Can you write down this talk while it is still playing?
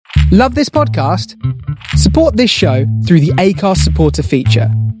Love this podcast? Support this show through the Acast supporter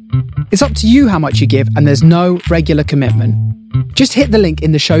feature. It's up to you how much you give, and there's no regular commitment. Just hit the link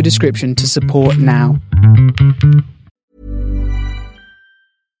in the show description to support now.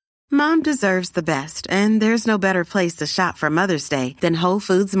 Mom deserves the best, and there's no better place to shop for Mother's Day than Whole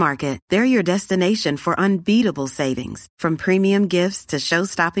Foods Market. They're your destination for unbeatable savings, from premium gifts to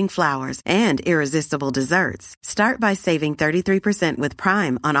show-stopping flowers and irresistible desserts. Start by saving 33% with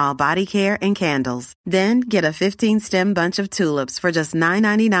Prime on all body care and candles. Then get a 15-stem bunch of tulips for just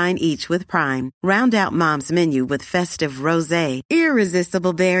 $9.99 each with Prime. Round out Mom's menu with festive rosé,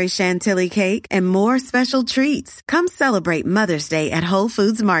 irresistible berry chantilly cake, and more special treats. Come celebrate Mother's Day at Whole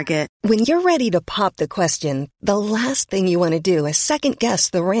Foods Market. When you're ready to pop the question, the last thing you want to do is second-guess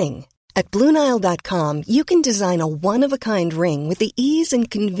the ring. At BlueNile.com, you can design a one-of-a-kind ring with the ease and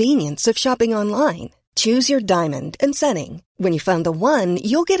convenience of shopping online. Choose your diamond and setting. When you find the one,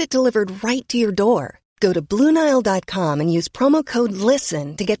 you'll get it delivered right to your door. Go to BlueNile.com and use promo code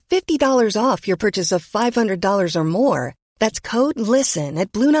LISTEN to get $50 off your purchase of $500 or more. That's code LISTEN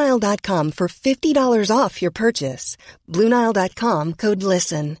at BlueNile.com for $50 off your purchase. BlueNile.com, code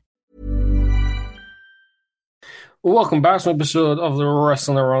LISTEN. Well, welcome back to an episode of the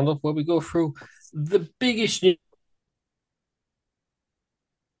Wrestling Roundup, where we go through the biggest news.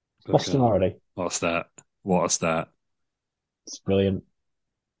 Boston already. What a start. What a start. It's brilliant.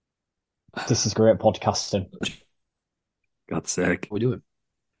 This is great podcasting. God's sake. What are we doing?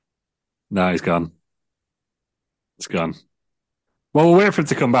 No, he's gone. It's gone. Well, we'll wait for him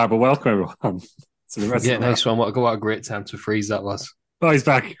to come back, but welcome everyone to the rest of the nice one. What a great time to freeze that was. Oh, he's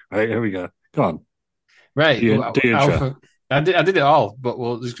back. Right, here we go. Go on. Right. Do your intro. I did it all, but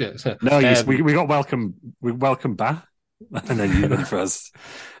we'll just get it. No, we got welcome. We welcome back, and then you went first.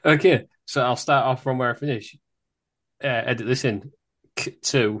 Okay, so I'll start off from where I finish. Edit this in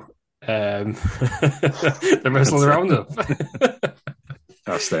to the Wrestling Roundup.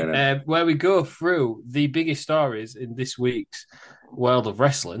 I'll stay in. Where we go through the biggest stories in this week's world of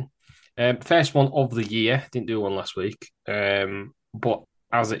wrestling. First one of the year. Didn't do one last week, but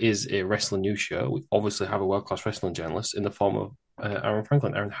as it is a wrestling news show, we obviously have a world-class wrestling journalist in the form of Aaron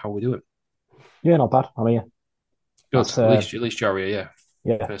Franklin. Aaron, how are we doing? Yeah, not bad. I'm here. Good. At least you're here, yeah.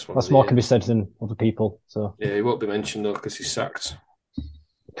 Yeah, that's more can be said than other people. So yeah, he won't be mentioned though because he's sacked.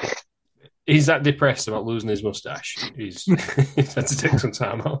 He's that depressed about losing his mustache. He's had to take some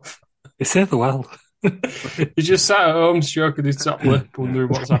time off. He saved the world. He just sat at home stroking his top lip, wondering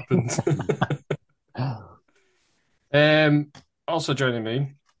what's happened. Also joining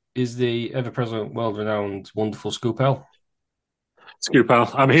me is the ever-present, world-renowned, wonderful Scoop L. Scoop L.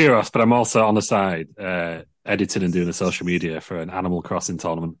 I'm here, Ross, but I'm also on the side editing and doing the social media for an Animal Crossing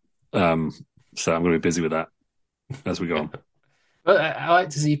tournament. So I'm going to be busy with that as we go on. But I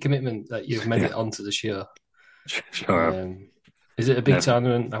like to see your commitment that you've made it onto the show. Sure. Is it a big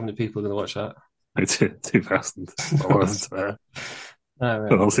tournament? How many people are going to watch that? 2,000. Right.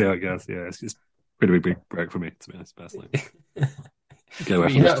 I'll see how it goes. Yeah, it's just pretty big break for me, to be honest, personally. Get away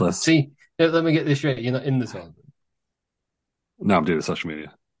from this place. See, let me get this straight. You're not in the tournament? No, I'm doing the social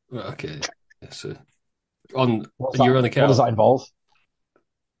media. Okay. So, you're on account. What does that involve?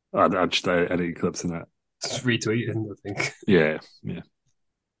 I just edit clips in that. Just retweeting, I think. Yeah.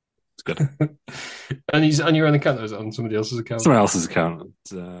 It's good. And he's on your own account, or is it on somebody else's account? Someone else's account.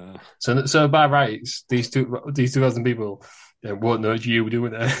 So by rights, these 2,000 people won't know it's you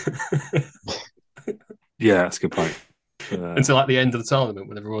doing it. Yeah, that's a good point. Until at the end of the tournament,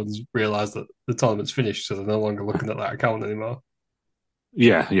 when everyone's realised that the tournament's finished, so they're no longer looking at that account anymore.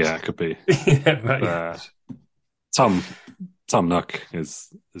 Yeah, it could be. Yeah, right. Tom Nook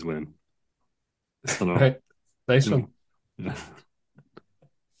is winning. Right. Nice one. Yeah.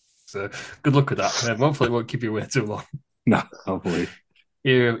 So good luck with that. Hopefully it won't keep you away too long. No, hopefully.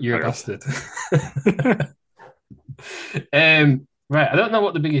 You're a bastard. Right, I don't know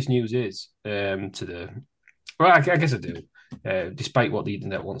what the biggest news is today. Well, I guess I do. Despite what the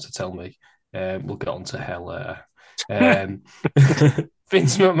internet wants to tell me, we'll get on to hell later.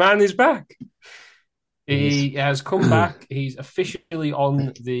 Vince McMahon is back. He has come back. He's officially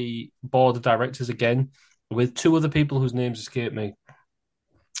on the board of directors again with two other people whose names escape me.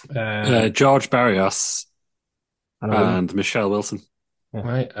 George Barrios and Michelle Wilson. Yeah.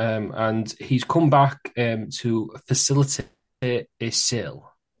 Right. And he's come back to facilitate a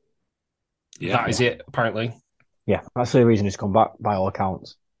sale. Yeah. That is it, apparently. Yeah, that's the reason he's come back, by all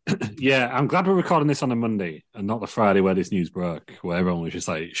accounts. Yeah, I'm glad we're recording this on a Monday and not the Friday where this news broke, where everyone was just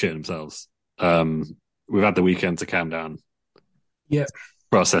like shitting themselves. We've had the weekend to calm down. Yeah.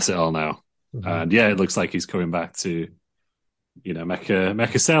 Process it all now. Mm-hmm. And yeah, it looks like he's coming back to make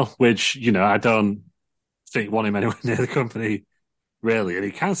a sell, which I don't think want him anywhere near the company really, and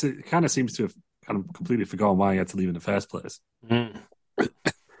he kind of seems to have kind of completely forgotten why he had to leave in the first place.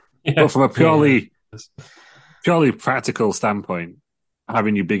 But from a purely practical standpoint,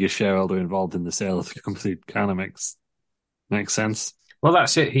 having your biggest shareholder involved in the sale of the company kind of makes sense. Well,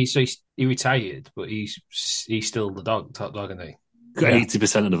 that's it. He retired, but he's still the top dog, isn't he? Got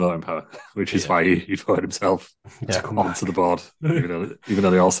 80% of the voting power, which is why he voted himself onto the board, even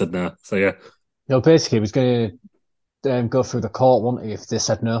though they all said no. So yeah. Basically, he was going to go through the court, wasn't he, if they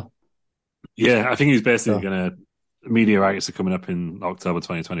said no? Yeah, I think he was basically going to. Media rights are coming up in October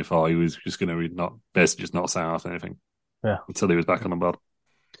 2024. He was just going to not sign off anything. Yeah, until he was back on the board.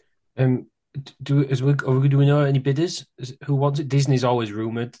 Do we know any bidders? Who wants it? Disney's always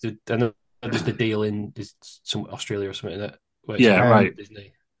rumored. I know there's the deal in some Australia or something like that. Yeah, right.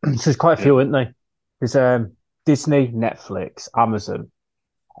 Disney. So there's quite a few, isn't there? There's Disney, Netflix, Amazon,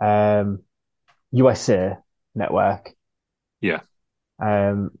 USA Network. Yeah.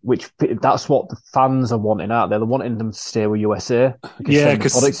 Which that's what the fans are wanting out there. They're wanting them to stay with USA. Because the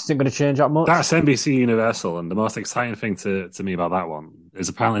products isn't going to change that much. That's NBC Universal, and the most exciting thing to me about that one is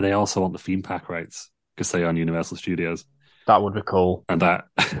apparently they also want the theme park rights because they own Universal Studios. That would be cool, and that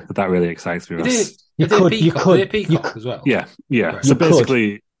really excites me. You could as well. Yeah. Right. So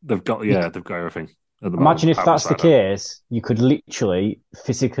basically, they've got everything. Imagine if that's the case, you could literally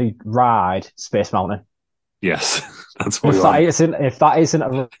physically ride Space Mountain. Yes, that's what if that isn't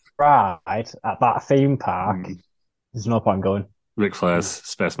a ride at that theme park, there's no point going. Ric Flair's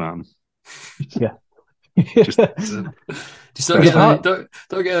Space Mountain. Yeah. Just don't get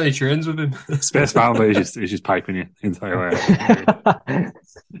any trains with him. Space Mountain is just piping you the entire way.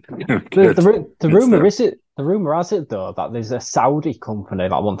 The rumor has it though that there's a Saudi company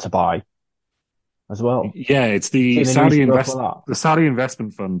that want to buy as well. Yeah, it's the Saudi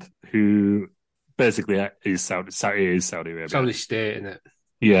investment fund who basically is Saudi Arabia. Saudi state, isn't it?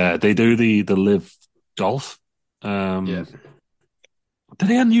 Yeah, they do the Live Golf. Do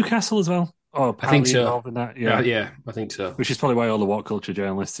they have Newcastle as well? Oh, I think so. Involved in that? Yeah, I think so. Which is probably why all the What Culture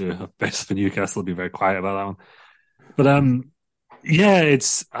journalists who are based for Newcastle will be very quiet about that one. But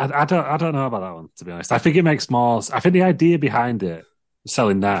it's I don't know about that one, to be honest. I think it makes more. I think the idea behind it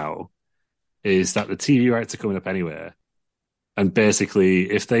selling now is that the TV rights are coming up anyway. And basically,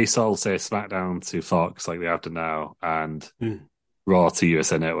 if they sold, say, SmackDown to Fox like they have to now, and Raw to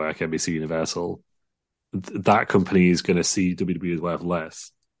USA Network, NBC Universal, that company is going to see WWE as worth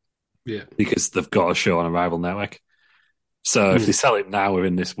less. Yeah. Because they've got a show on a rival network. So if they sell it now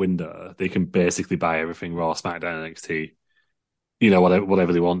within this window, they can basically buy everything Raw, SmackDown, NXT.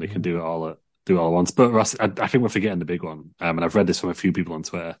 Whatever they want, they can do it all at once. But Ross, I think we're forgetting the big one. And I've read this from a few people on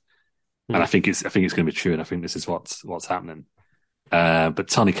Twitter. And I think it's going to be true, and I think this is what's happening. But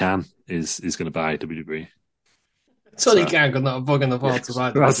Tony Khan is going to buy WWE. Tony Khan got not a bug in the ball to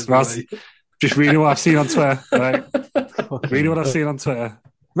buy WWE. Just reading what I've seen on Twitter. Right? Reading what I've seen on Twitter.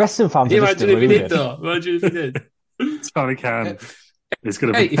 Wrestling fans. Imagine if he did, though. Imagine if he did. Tony Khan is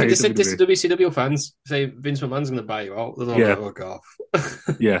going to. Hey, if you just said this to WCW fans, say Vince McMahon's going to buy you out, they'll fuck off.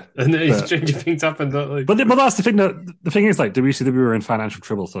 Yeah, and then stranger things happen, don't they? But that's the thing. The thing is, like, WCW were in financial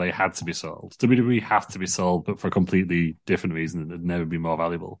trouble, so they had to be sold. WWE have to be sold, but for a completely different reason. They'd never be more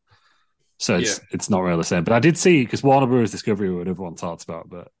valuable. So it's not really the same. But I did see, because Warner Bros. Discovery were what everyone talked about,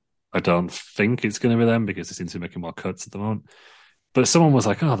 but I don't think it's going to be them because they seem to be making more cuts at the moment. But someone was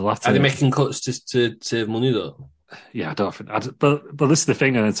like, "Oh, they'll have to." Are they making cuts to save money though? Yeah, I don't think. But this is the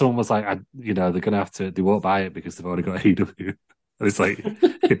thing, and then someone was like, they're going to have to. They won't buy it because they've already got AEW. And it's like,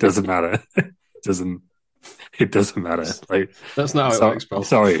 it doesn't matter. It doesn't matter. Like, that's not how it works, bro.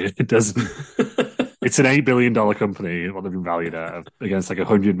 Sorry, it doesn't. It's an $8 billion company. What they've been valued at against like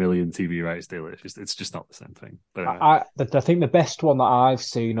 100 million TV rights deal. It's just not the same thing. But I think the best one that I've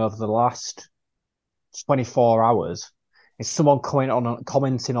seen over the last 24 hours is someone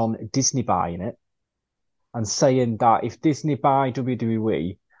commenting on Disney buying it and saying that if Disney buy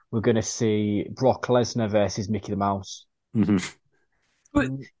WWE, we're going to see Brock Lesnar versus Mickey the Mouse. Mm-hmm.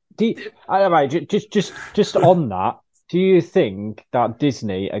 Just on that, do you think that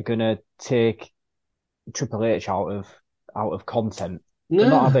Disney are going to take Triple H out of content?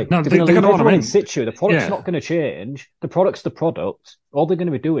 No, they're going to leave everyone in situ. The product's not going to change. The product's the product. All they're going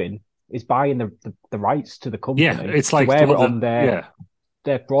to be doing is buying the rights to the company. Yeah, it's like wear it on their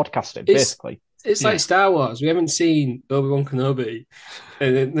broadcasting, basically. It's like Star Wars. We haven't seen Obi-Wan Kenobi,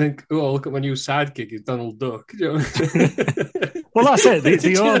 and then look at my new sidekick is Donald Duck. You know? Well, that's it. Do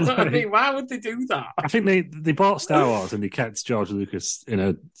you know what I mean? Why would they do that? I think they bought Star Wars and they kept George Lucas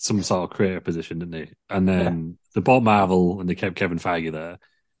in some sort of creative position, didn't they? And then they bought Marvel and they kept Kevin Feige there.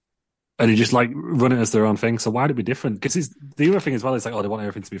 And they just like run it as their own thing. So why would it be different? Because the other thing as well is like, oh, they want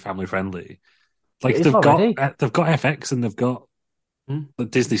everything to be family friendly. Like they've got FX and they've got the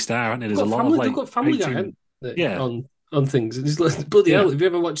Disney Star, haven't they? There's a lot of like they've got Family Guy, haven't they? On things. And it's like, bloody hell, have you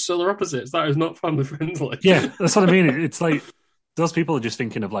ever watched Solar Opposites? That is not family friendly. Yeah, that's what I mean. It's like those people are just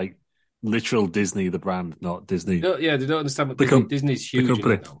thinking of like literal Disney, the brand, not Disney. No, yeah, they don't understand what Disney's huge.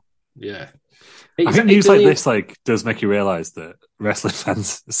 Yeah. I think news like this does make you realise that wrestling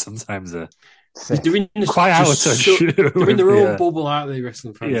fans sometimes are quite out of touch. They're in their own bubble, aren't they,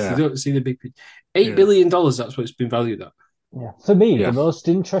 wrestling fans? Yeah. They don't see the big picture. $8 billion, that's what it's been valued at. Yeah. For me, the most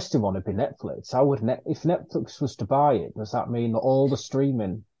interesting one would be Netflix. If Netflix was to buy it, does that mean that all the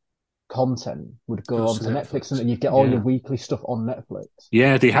streaming content would go onto Netflix and you'd get all your weekly stuff on Netflix?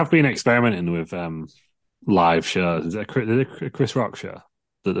 Yeah, they have been experimenting with live shows. Is it a Chris Rock show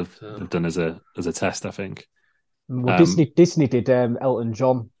that they've done as a test, I think? Well, Disney did Elton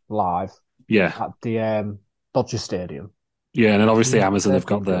John live at the Dodger Stadium. Yeah, and then obviously Amazon have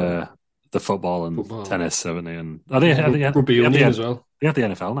got the football and tennis, haven't they? And rugby union as well. They have the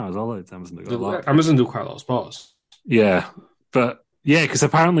NFL now as well. Amazon do quite a lot of sports. Yeah, but because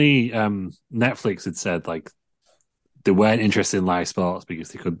apparently Netflix had said like they weren't interested in live sports because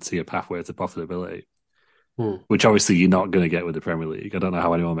they couldn't see a pathway to profitability, which obviously you're not going to get with the Premier League. I don't know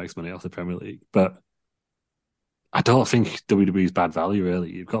how anyone makes money off the Premier League, but I don't think WWE's bad value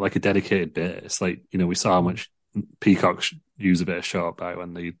really. You've got like a dedicated base. Like, we saw how much Peacock used a bit of short buy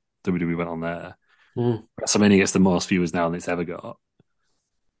when the WWE went on there. WrestleMania gets the most viewers now than it's ever got.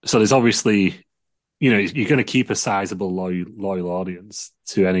 So there's obviously, you're going to keep a sizable loyal audience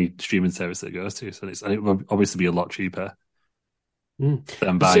to any streaming service that it goes to. So it will obviously be a lot cheaper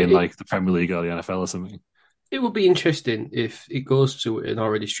than buying like the Premier League or the NFL or something. It would be interesting if it goes to an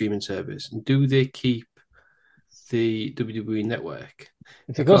already streaming service. Do they keep the WWE network?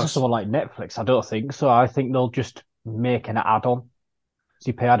 If it goes to someone like Netflix, I don't think so. I think they'll just make an add-on. So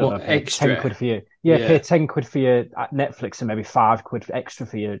you pay, I don't know, extra. 10 quid for your... pay 10 quid for your Netflix and maybe 5 quid extra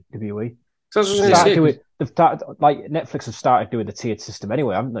for your WWE. So Netflix have started doing the tiered system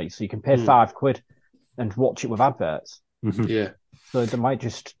anyway, haven't they? So you can pay 5 quid and watch it with adverts. Mm-hmm. Yeah. So they might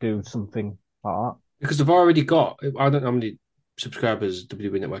just do something like that. Because they've already got... I don't know how many subscribers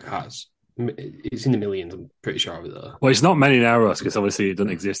WWE Network has. It's in the millions, I'm pretty sure of it, though. Well, it's not many now, Ross, because obviously it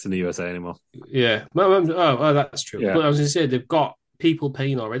doesn't exist in the USA anymore. Yeah. Oh, that's true. Yeah. But I was going to say, they've got people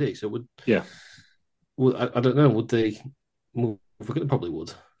paying already, so I don't know, would they move? They probably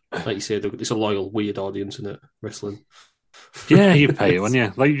would. Like you said, it's a loyal, weird audience, isn't it? Wrestling. Yeah, you pay it,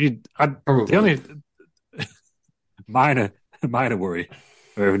 wouldn't you? Probably. The only minor worry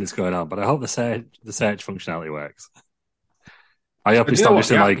for everything that's going on, but I hope the search functionality works. I hope it's not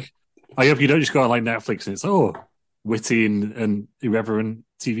just I hope you don't just go on like Netflix and it's witty and irreverent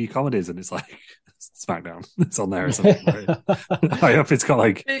TV comedies and it's like SmackDown. It's on there or something. Right? I hope it's got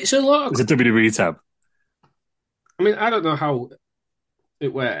like it's a WWE tab. I mean, I don't know how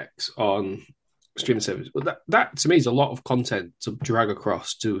it works on streaming service, but that to me is a lot of content to drag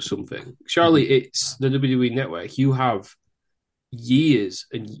across to something. Surely it's the WWE network. You have years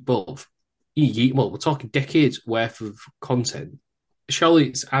and we're talking decades worth of content. Surely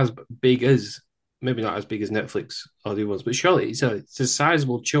it's as big as, maybe not as big as Netflix or the ones, but surely it's a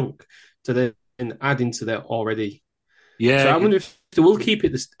sizable chunk to then add into their already. Yeah. So I wonder if they will keep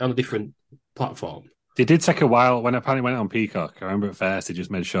it on a different platform. They did take a while when apparently went on Peacock. I remember at first they just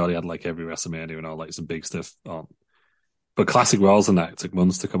made sure they had like every WrestleMania and all like some big stuff on. But Classic Royals and that took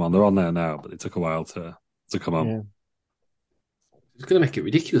months to come on. They're on there now, but it took a while to come on. Yeah. It's going to make it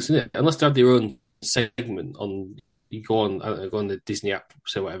ridiculous, isn't it? Unless they have their own segment on. You go on the Disney app,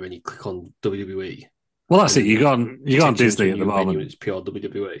 say whatever, and you click on WWE. Well, that's it. You go on Disney at the moment. It's pure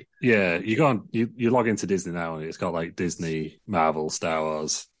WWE. Yeah, you go on. You log into Disney now, and it's got like Disney, Marvel, Star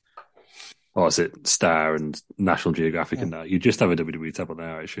Wars, or is it Star and National Geographic and that? You just have a WWE tab on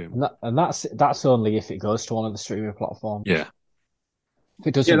there, I assume. And that's only if it goes to one of the streaming platforms. Yeah. If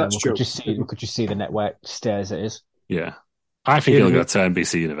it doesn't, we could just see the network stay as it is. Yeah, I think it'll go to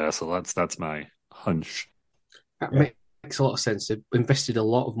NBC Universal. That's my hunch. That makes a lot of sense. They've invested a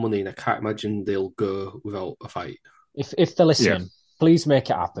lot of money, and I can't imagine they'll go without a fight. If they're listening, please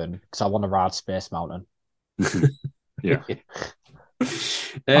make it happen because I want to ride Space Mountain. Yeah,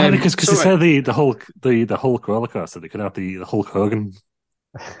 because they said the Hulk roller coaster. They could have the Hulk Hogan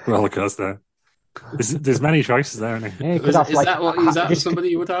roller coaster. There's many choices there. Isn't there? Yeah, is that somebody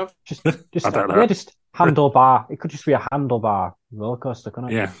you would have? I don't know. Handlebar. It could just be a handlebar roller coaster,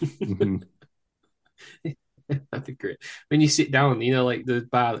 couldn't it? Yeah. Mhm. That'd be great. When you sit down, like the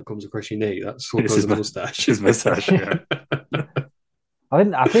bar that comes across your knee, that's what It's goes his in the mu- moustache. His moustache, yeah.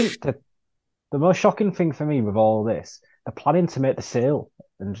 I think the most shocking thing for me with all this, they're planning to make the sale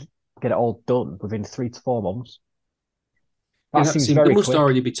and get it all done within 3 to 4 months. That seems They very must quick.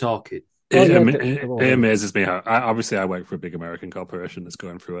 already be talking. Oh, yeah, It amazes me how obviously I work for a big American corporation that's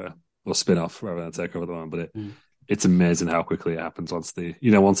going through a spin-off rather than a takeover at the moment, but it's amazing how quickly it happens once they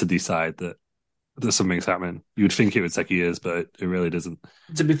decide that something's happening. You would think it would take years, but it really doesn't.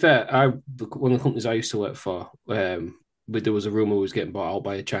 To be fair, one of the companies I used to work for, there was a rumor he was getting bought out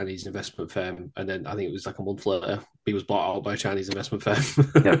by a Chinese investment firm, and then I think it was like a month later, he was bought out by a Chinese investment firm.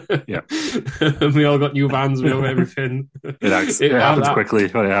 Yeah. And we all got new vans, we all got everything. It happens quickly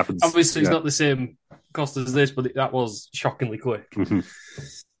when it happens. Obviously, it's not the same cost as this, but that was shockingly quick. Mm-hmm.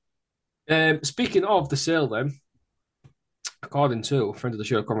 Speaking of the sale, then, according to a friend of the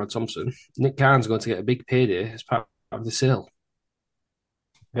show, Conrad Thompson, Nick Khan's going to get a big payday as part of the sale.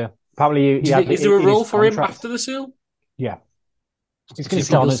 Yeah, probably. Is there a role for him after the sale? Yeah, he's going to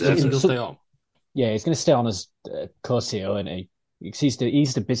stay on as. Stay on. Yeah, he's going to stay on as co-CEO, and he's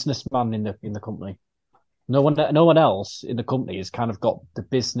the businessman in the company. No one else in the company has kind of got the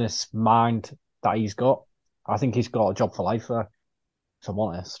business mind that he's got. I think he's got a job for life there, if I'm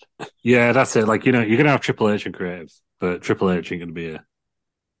honest. Yeah, that's it. Like, you're going to have Triple H and creative, but Triple H ain't going to be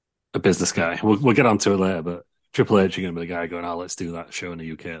a business guy. We'll get onto it later, but Triple H ain't going to be the guy going, let's do that show in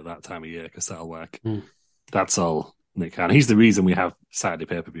the UK at that time of year because that'll work. That's all Nick Khan. He's the reason we have Saturday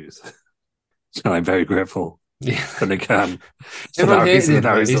pay-per-views. So I'm very grateful for Nick Khan. Everyone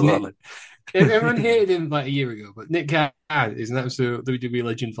hated him like a year ago, but Nick Khan is an absolute WWE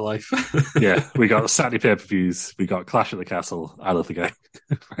legend for life. Yeah, we got Saturday pay-per-views. We got Clash at the Castle. I love the guy,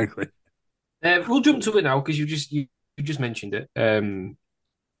 frankly. We'll jump to it now because you just mentioned it.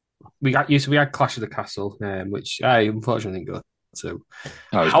 We had Clash of the Castle, which I unfortunately didn't go to.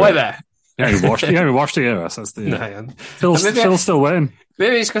 However, you haven't watched it yet. That's the Phil's still waiting.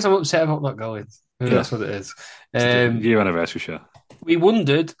 Maybe it's because I'm upset about not going. Maybe that's what it is. Year anniversary show. We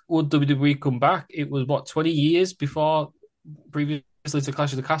wondered, would WWE come back? It was 20 years before previously to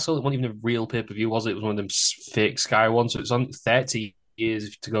Clash of the Castle. It wasn't even a real pay-per-view, was it? It was one of them fake Sky ones. So it's on 30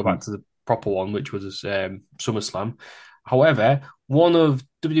 years to go back to the proper one, which was SummerSlam. However, one of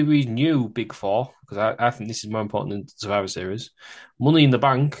WWE's new Big Four, because I think this is more important than Survivor Series, Money in the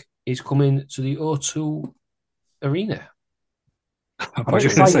Bank is coming to the O2 Arena. I thought you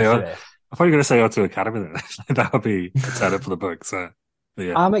were going to say O2 Academy. That would be a setup for the book. So,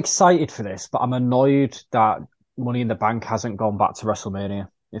 yeah. I'm excited for this, but I'm annoyed that Money in the Bank hasn't gone back to WrestleMania,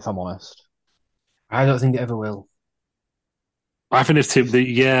 if I'm honest. I don't think it ever will. I think it's too.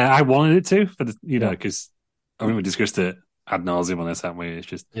 I wanted it to, for because I mean we discussed it ad nauseum on this, haven't we? It's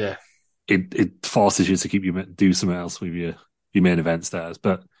just it forces you to do something else with your main event stars,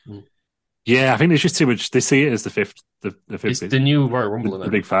 but. Yeah, I think there's just too much. They see it as the fifth. It's the new Royal Rumble the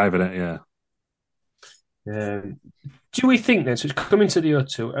Big Five in it. Yeah. Do we think then? So it's coming to the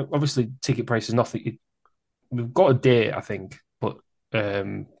O2. Obviously, ticket price is nothing. We've got a date, I think, but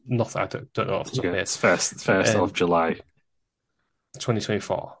nothing. I don't know. Off the top of my head. It's first of July,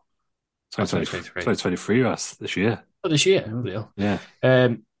 2024. 2023. Us this year. Oh, this year. Yeah.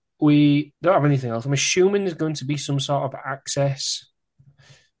 We don't have anything else. I'm assuming there's going to be some sort of access,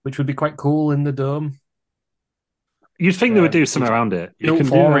 which would be quite cool in the Dome. You'd think they would do something around it. You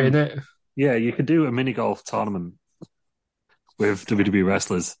can Yeah, you could do a mini golf tournament with WWE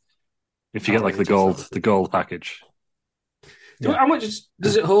wrestlers if you get like the gold package. Yeah. How much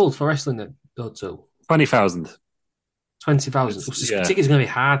does it hold for wrestling then? 20,000. 20,000. Tickets going to be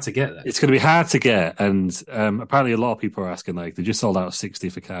hard to get. Then. It's going to be hard to get, and apparently a lot of people are asking. Like, they just sold out 60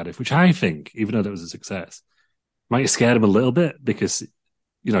 for Cardiff, which I think, even though it was a success, might have scared them a little bit because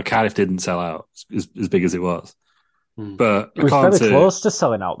Cardiff didn't sell out as big as it was. But it was very close to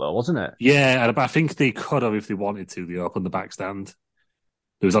selling out, though, wasn't it? Yeah, and I think they could have if they wanted to. They opened the back stand.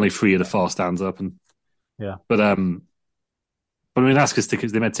 There was only 3 of the 4 stands open. Yeah, but I mean that's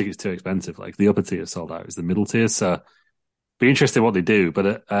because they made tickets too expensive. Like the upper tier sold out, it was the middle tier. So be interested what they do.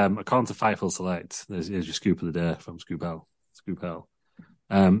 But according to Fightful Select, there's your scoop of the day from Scoop Hell.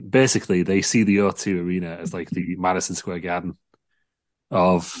 Basically, they see the O2 Arena as like the Madison Square Garden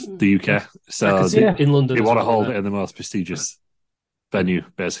of the UK. So in London, they want to hold it in the most prestigious venue,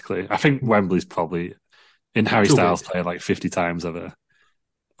 basically. I think Wembley's probably in Harry Styles played like 50 times over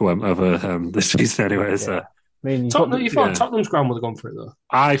this season anyway. So. I mean, you thought Tottenham's ground would have gone for it, though?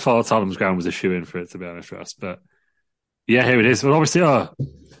 I thought Tottenham's ground was a shoe-in for it, to be honest, Ross. But yeah, here it is. Well, obviously,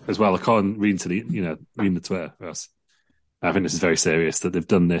 as well. Reading the Twitter, Ross. I think this is very serious that they've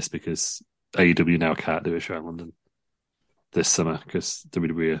done this because AEW now can't do a show in London this summer because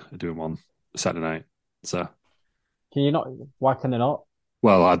WWE are doing one Saturday night. So, can you not? Why can they not?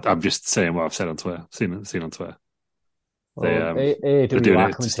 Well, I'm just saying what I've said on Twitter. Seen on Twitter. Well, They're doing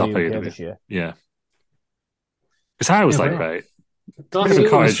it to stop AEW this year. Yeah, because I was right. Craven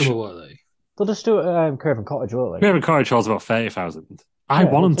Cottage. They'll just do it at Craven Cottage, won't they? Craven Cottage holds about 30,000. I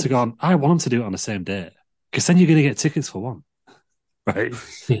want them to go on. I want them to do it on the same day because then you're going to get tickets for one, right?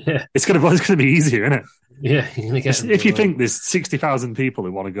 Yeah, it's going to be easier, isn't it? Yeah, you're going to get. If you think there's 60,000 people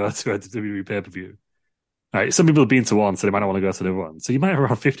who want to go to a WWE pay per view, right? Some people have been to one, so they might not want to go to the other one. So you might have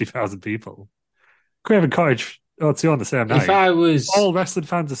around 50,000 people. Craven Cottage, two on the same night. If I was all wrestling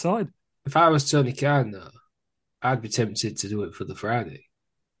fans aside, if I was Tony Khan, though, I'd be tempted to do it for the Friday.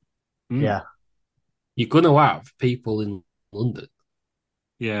 Yeah. You're going to have people in London.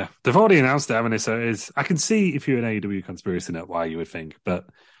 Yeah. They've already announced it, haven't they? So I can see if you're an AEW conspiracy nut why you would think, but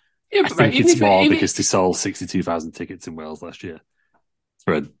I think it's more because they sold 62,000 tickets in Wales last year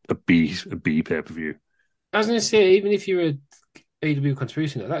for a B pay-per-view. I was going to say, even if you're an AEW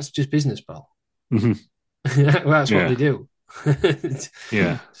conspiracy nut, that's just business, pal. Mm-hmm. That's what they do.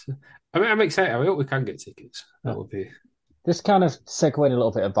 Yeah. I'm excited. I hope we can get tickets. That would be... Just kind of segueing a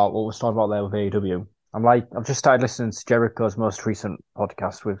little bit about what we're talking about there with AEW. I've just started listening to Jericho's most recent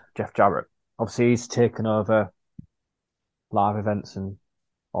podcast with Jeff Jarrett. Obviously, he's taken over live events and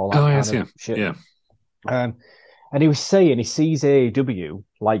all that kind of shit. Yeah. And he was saying he sees AEW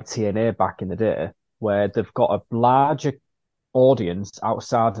like TNA back in the day, where they've got a larger audience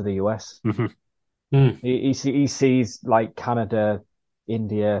outside of the US. Mm-hmm. He sees like Canada,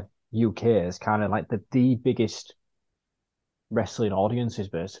 India, UK as kind of like the biggest wrestling audiences,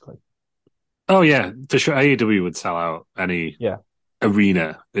 basically. Oh yeah, for sure. AEW would sell out any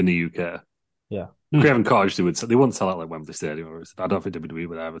arena in the UK. Yeah, Craven Cottage they wouldn't sell out like Wembley Stadium. I don't think WWE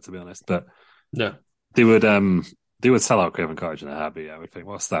would ever, to be honest. But no, they would sell out Craven Cottage in a heartbeat. I would think.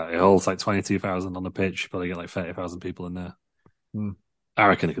 What's that? It holds like 22,000 on the pitch. Probably get like 30,000 people in there. I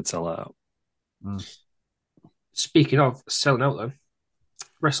reckon it could sell that out. Speaking of selling out, though,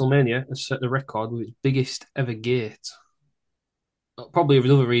 WrestleMania has set the record with its biggest ever gate. Probably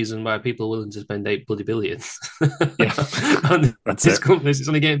another reason why people are willing to spend $8 billion. Yeah, that's this company. It's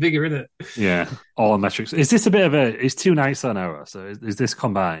only getting bigger, isn't it? Yeah, all the metrics. Is this a bit of it's 2 nights on hour? So is this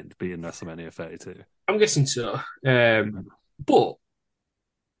combined beating WrestleMania 32? I'm guessing so. But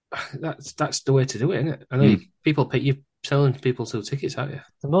that's the way to do it, isn't it? I know you're selling people 2 tickets, aren't you?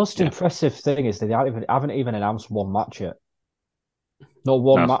 The most impressive thing is they haven't even announced one match yet. Not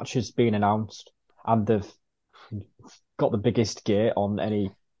one match has been announced, and they've got the biggest gate on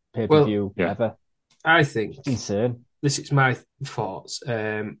any pay-per-view ever. I think it's insane. This is my thoughts,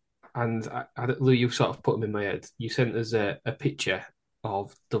 and Lou, you sort of put them in my head. You sent us a picture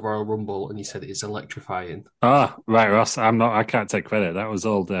of the Royal Rumble, and you said it's electrifying. Ah, right, Ross. I can't take credit. That was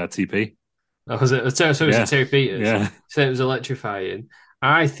old TP. Oh, was it? So it was Terry Peters. Yeah. So it was electrifying.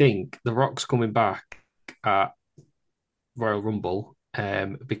 I think The Rock's coming back at Royal Rumble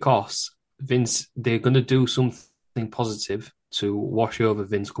because Vince, they're going to do something positive to wash over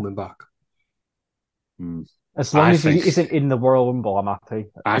Vince coming back. As long as he isn't in the Royal Rumble, I'm happy.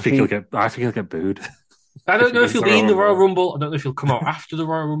 I think he'll get booed. I don't know if he'll be in the Royal Rumble. I don't know if he'll come out after the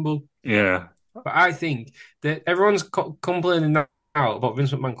Royal Rumble. Yeah. But I think that everyone's complaining now about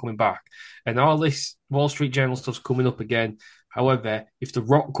Vince McMahon coming back, and all this Wall Street Journal stuff's coming up again. However, if The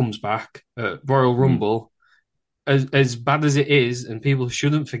Rock comes back at Royal Rumble, as bad as it is, and people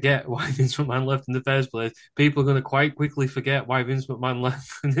shouldn't forget why Vince McMahon left in the first place, people are going to quite quickly forget why Vince McMahon left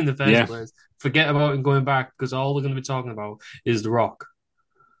in the first place. Forget about him going back, because all they're going to be talking about is The Rock.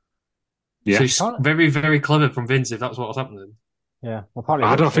 Yeah. So it's very, very clever from Vince if that's what's happening. Yeah. Well,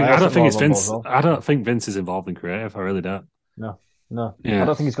 I don't think it's Vince. Well. I don't think Vince is involved in creative. I really don't. No. Yeah. I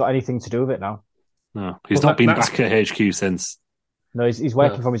don't think he's got anything to do with it now. No, he's not been back at HQ since. No, he's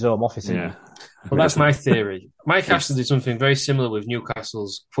working from his home office. Yeah. Well, that's my theory. Mike Ashley did something very similar with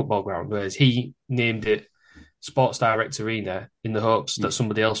Newcastle's football ground, whereas he named it Sports Direct Arena in the hopes that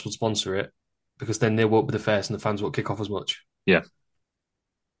somebody else would sponsor it, because then they won't be the first and the fans won't kick off as much. Yeah.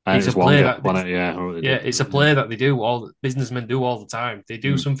 It's a play it's a play that they do. All businessmen do all the time. They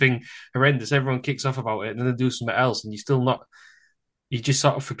do something horrendous, everyone kicks off about it, and then they do something else, and you just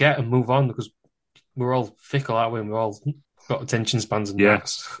sort of forget and move on, because we're all fickle, aren't we? And we're all got attention spans and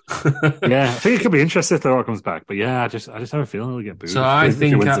necks. I think it could be interesting if The Rock comes back, but I just have a feeling he'll get booed. So I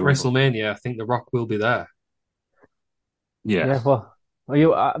think at WrestleMania, I think The Rock will be there. Yeah. Well,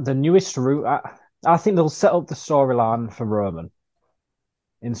 the newest route. I think they'll set up the storyline for Roman.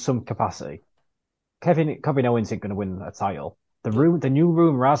 in some capacity. Kevin Owens ain't going to win a title. The new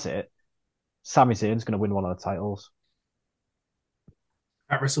rumor has it, Sami Zayn's going to win one of the titles.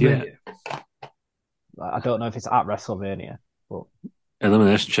 At WrestleMania. I don't know if it's at WrestleMania, but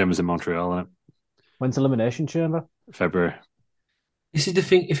Elimination Chamber's in Montreal, isn't when's Elimination Chamber? it? February. This is the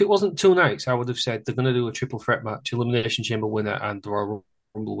thing. If it wasn't 2 nights, I would have said they're going to do a triple threat match: Elimination Chamber winner and the Royal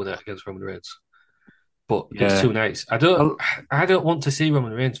Rumble winner against Roman Reigns. But it's 2 nights. I don't want to see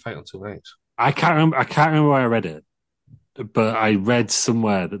Roman Reigns fight on 2 nights. I can't remember where I read it, but I read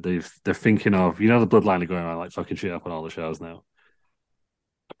somewhere that they're thinking of, the Bloodline are going around like fucking shit up on all the shows now.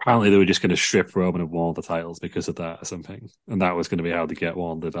 Apparently, they were just going to strip Roman of one of the titles because of that or something, and that was going to be how they get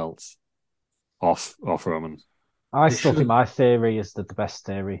one of the belts off Roman. I still think my theory is the best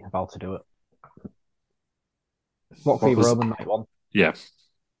theory of how to do it. Rock v. Roman night 1. Yeah.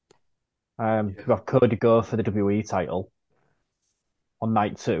 We've got Cody go for the WWE title on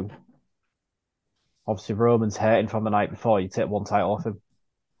night 2. Obviously, Roman's hurting from the night before. You take one title off him.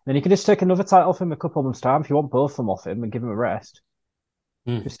 Then you can just take another title off him a couple of months' time if you want both of them off him and give him a rest.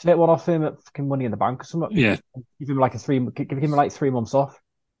 Just take one off him at fucking Money in the Bank or something. Yeah. Give him like 3 months off.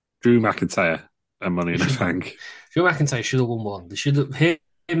 Drew McIntyre and Money in the Bank. Drew McIntyre should have won one. They should have him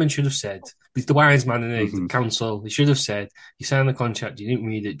and should have said, he's the wise man in the council. They should have said, you signed the contract, you didn't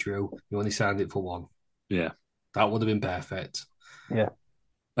read it, Drew. You only signed it for one. Yeah. That would have been perfect. Yeah.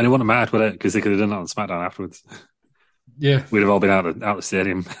 And it wouldn't have mattered, would it? Because they could have done it on SmackDown afterwards. Yeah. We'd have all been out of the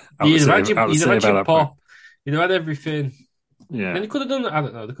stadium. You'd have had pop. You'd have had everything. Yeah. And they could have done, I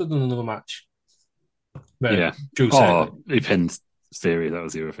don't know, they could have done another match. But yeah. Drew said he pinned Theory. That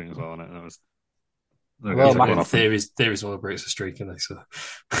was the other thing as well, wasn't it? That was. Well, Theory's all breaks a streak, isn't he? So.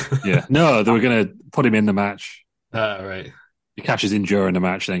 Yeah. No, they were going to put him in the match. Right. He catches in during the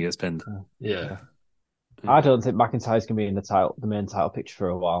match, then gets pinned. Yeah. I don't think McIntyre's going to be in the main title picture for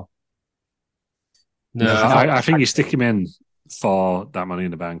a while. No, I think you stick him in for that Money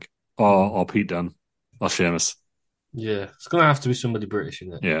in the Bank, or Pete Dunne, or Sheamus. Yeah, it's going to have to be somebody British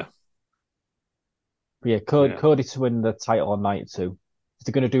in it. Yeah. Yeah, Cody to win the title on night 2. If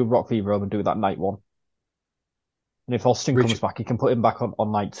they're going to do Rock v. Roman, do that night 1. And if Austin comes back, you can put him back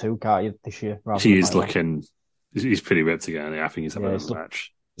on night 2, can't you, this year? He is looking... He's pretty ripped again. I think he's having a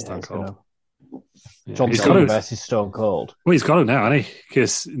match. Stone Cold. John Cena versus Stone Cold. Well, he's got it now, hasn't he?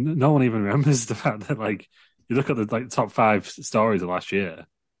 Because no one even remembers the fact that, you look at the top 5 stories of last year,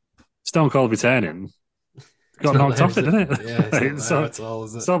 Stone Cold returning... Got knocked off it, didn't it? Yeah,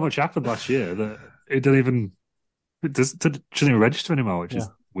 so much happened last year that it shouldn't even register anymore, which is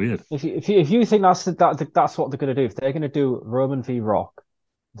weird. If you think that's what they're going to do, if they're going to do Roman v. Rock,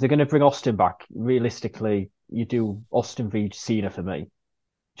 if they're going to bring Austin back, realistically, you do Austin v. Cena for me,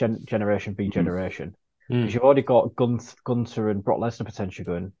 generation v. generation, because you've already got Gunther and Brock Lesnar potentially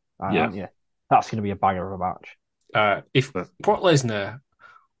going, aren't you? That's going to be a banger of a match. If Brock Lesnar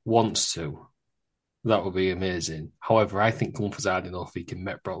wants to. That would be amazing. However, I think Gunther's hard enough. He can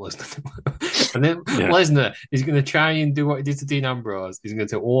met Brock Lesnar. And then Lesnar is going to try and do what he did to Dean Ambrose. He's going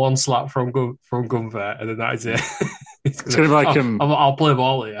to take one slap from Gunther, and then that is it. It's going to be like him. I'll play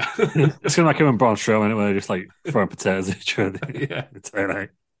ball here. It's going to be like him and Braun Strowman, where they're just throwing potatoes at each other.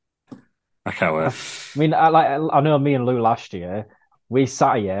 I can't wait. I mean, I know me and Lou last year, we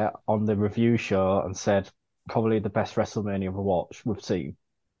sat here on the review show and said probably the best WrestleMania we've seen.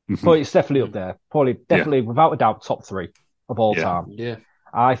 But it's definitely up there. Probably, definitely, without a doubt, top 3 of all time. Yeah.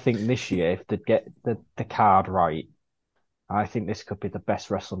 I think this year, if they get the card right, I think this could be the best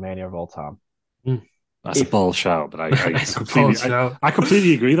WrestleMania of all time. That's a bold shout, but I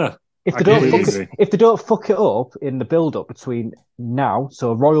completely agree there. If they don't fuck it up in the build-up between now,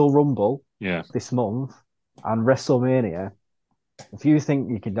 so Royal Rumble this month, and WrestleMania, if you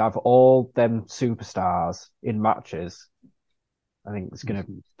think you can have all them superstars in matches, I think it's going to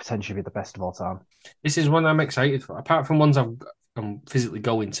potentially be the best of all time. This is one I'm excited for. Apart from ones I'm physically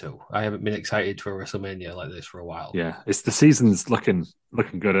going to, I haven't been excited for a WrestleMania like this for a while. Yeah, it's the season's looking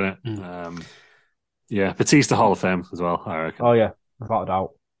good, isn't it? Batista Hall of Fame as well, I reckon. Oh yeah, without a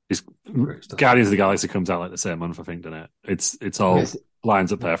doubt. Guardians of the Galaxy comes out the same month, I think, doesn't it? It's all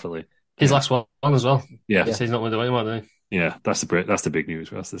lines up perfectly. His last one as well. Yeah, he's not with the anymore, does he? Yeah, that's the big news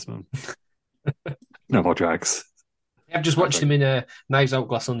for us this month. No more drags. I've just watched him in Knives Out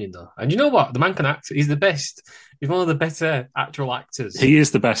Glass Onion, though. And you know what? The man can act. He's the best. He's one of the better actual actors. He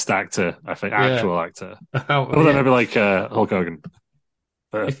is the best actor, I think, actual actor. Other than maybe Hulk Hogan.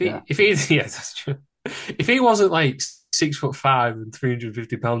 But, that's true. If he wasn't 6'5" and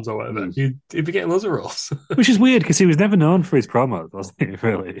 350 pounds or whatever, he'd be getting loads of roles. Which is weird because he was never known for his promos, wasn't he?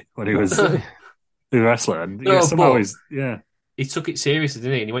 Really, when he was a wrestler, and somehow he took it seriously,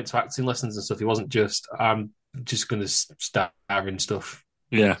 didn't he? And he went to acting lessons and stuff. He wasn't just, I'm just going to star in stuff.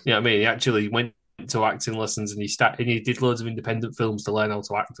 Yeah. You know what I mean? He actually went to acting lessons and he did loads of independent films to learn how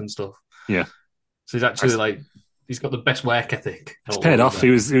to act and stuff. Yeah. So he's actually he's got the best work ethic. It's paid off. He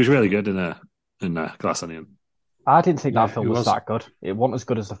was really good in Glass Onion. I didn't think that film was that good. It wasn't as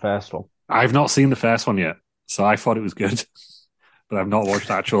good as the first one. I've not seen the first one yet, so I thought it was good, but I've not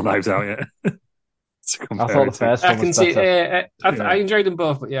watched actual Knives Out yet. I thought the first one was better. I enjoyed them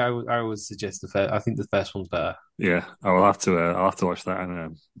both, but yeah, I would suggest the first. I think the first one's better. Yeah, I'll have to watch that.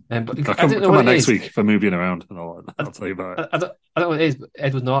 And but I'll come on next week for moving around, and I'll tell you about it. I don't know what it is, but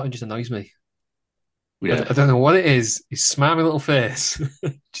Edward Norton just annoys me. Yeah, I don't know what it is. His smarmy little face.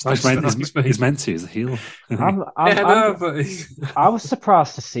 He's meant to. He's a heel. I was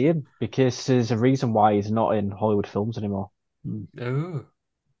surprised to see him because there's a reason why he's not in Hollywood films anymore. Oh,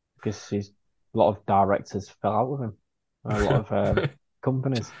 because a lot of directors fell out with him. A lot of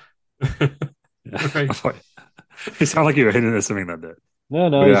companies. It sounded like you were hinting at something that did. No. We're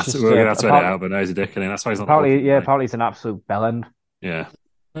going to have to edit it out, but now he's a dick, and that's why he's not. Apparently he's an absolute bellend. Yeah.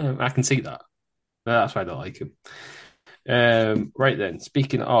 I can see that. That's why I don't like him. Right then,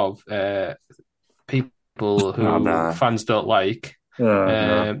 speaking of people who fans don't like,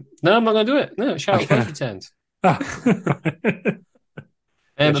 no, I'm not going to do it. No, Charlotte Flair returns. But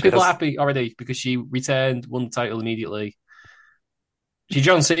people are happy already because she returned, won the title immediately. She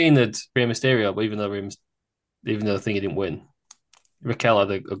John Cena'd Rey Mysterio, but even though I think he didn't win, Raquel had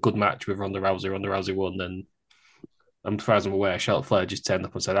a good match with Ronda Rousey. Ronda Rousey won, then as far as I'm aware, Charlotte Flair just turned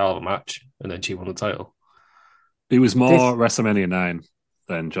up and said, "I'll have a match," and then she won the title. It was more WrestleMania 9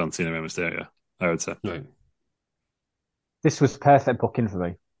 than John Cena and Mysterio, I would say. Right. This was perfect booking for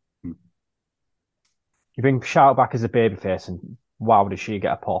me. You bring Charlotte back as a babyface, and wow, did she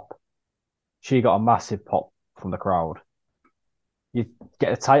get a pop? She got a massive pop from the crowd. You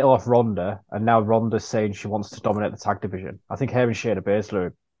get a title off Ronda, and now Ronda's saying she wants to dominate the tag division. I think her and Shayna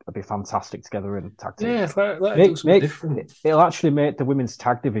Baszler would be fantastic together in tag team. Yeah, let do something different. It'll actually make the women's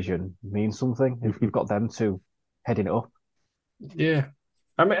tag division mean something if you've got them two heading it up. Yeah.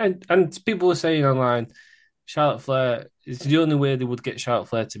 I mean, and people were saying online, Charlotte Flair is the only way they would get Charlotte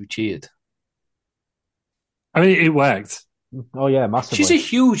Flair to be cheered. I mean, it worked. Oh, yeah, massively. She's a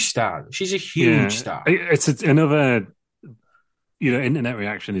huge star. Star. It's another... internet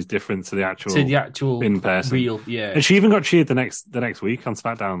reaction is different to the actual in person. Real, yeah. And she even got cheered the next week on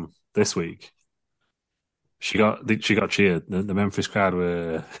SmackDown this week. She got cheered. The Memphis crowd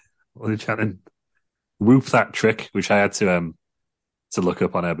were chanting "Whoop that trick," which I had to look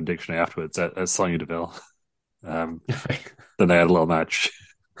up on Urban Dictionary afterwards at Sonya Deville. Then they had a little match,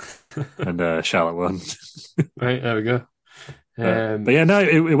 and Charlotte won. Right, there we go. But yeah, no,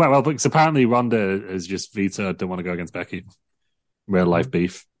 it went well. Because apparently Ronda has just vetoed, don't want to go against Becky. Real life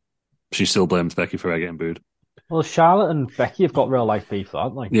beef. She still blames Becky for her getting booed. Well, Charlotte and Becky have got real life beef,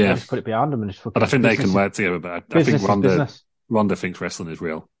 haven't they? Yeah. Just put it behind them and just fucking. But I think they can work together. But I think Ronda thinks wrestling is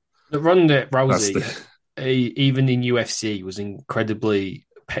real. But Ronda Rousey, even in UFC, was incredibly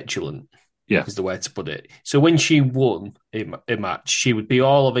petulant. Yeah, is the way to put it. So when she won a match, she would be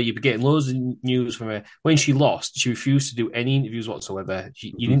all over. You'd be getting loads of news from her. When she lost, she refused to do any interviews whatsoever.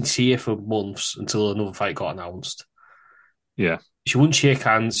 You didn't see her for months until another fight got announced. Yeah. She wouldn't shake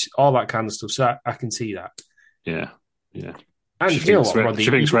hands, all that kind of stuff. So I can see that. Yeah. And she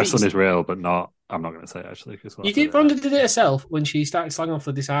thinks wrestling is real, but not. I'm not going to say it, actually. Ronda did it herself when she started slagging off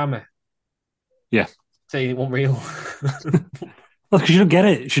the Disarmer. Yeah. Saying it wasn't real. Well, because she don't get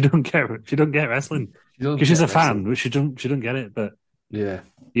it. She don't get wrestling. Because she's a fan, but she don't get it. But yeah,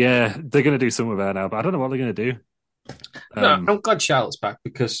 they're going to do something with her now. But I don't know what they're going to do. No, I'm glad Charlotte's back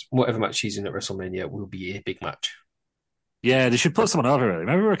because whatever match she's in at WrestleMania will be a big match. Yeah, they should put someone over her.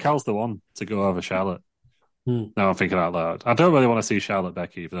 Maybe Raquel's the one to go over Charlotte. No, I'm thinking out loud. I don't really want to see Charlotte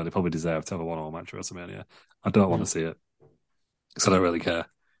Becky, even though they probably deserve to have a one-on-one match at WrestleMania. I don't want to see it because I don't really care.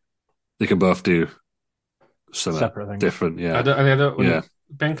 They can both do something different. Yeah, I don't.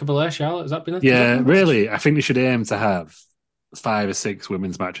 Bianca Belair, Charlotte, has that been? Really. I think they should aim to have 5 or 6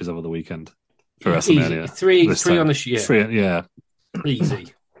 women's matches over the weekend for WrestleMania. Three on the year. 3, yeah,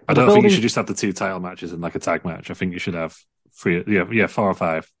 easy. I don't think you should just have the 2 title matches in like a tag match. I think you should have 3, 4 or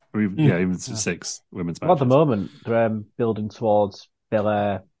 5, or even 6 women's matches. Well, at the moment, they're building towards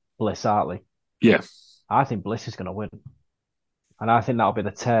Belair, Bliss, Hartley. Yeah, I think Bliss is going to win, and I think that'll be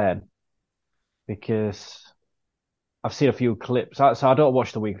the turn because I've seen a few clips. So I don't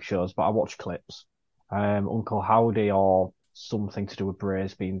watch the weekly shows, but I watch clips. Uncle Howdy or something to do with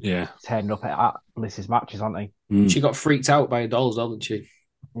Bray's being turned up at Bliss's matches, aren't they? She got freaked out by a dolls, didn't she?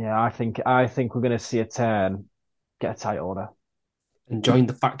 Yeah, I think we're going to see a turn, get a title order. and joined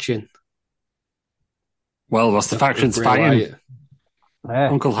the faction. Well, what's the factions Bray fighting? Wyatt. Yeah.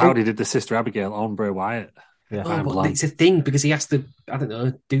 Uncle Howdy did the Sister Abigail on Bray Wyatt. Yeah. Oh, but it's a thing because he has to, I don't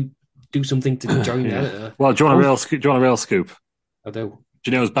know, do something to join. Yeah. I don't know. Well, do you want a real scoop? I do. Do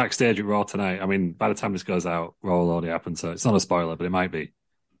you know who's backstage at Raw tonight? I mean, by the time this goes out, Raw will already happen, so it's not a spoiler, but it might be.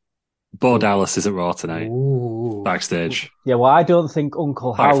 Bo Dallas is at Raw tonight, backstage. Yeah, well, I don't think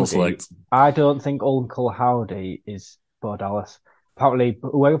Uncle Rifle Howdy. select. I don't think Uncle Howdy is Bo Dallas. Apparently,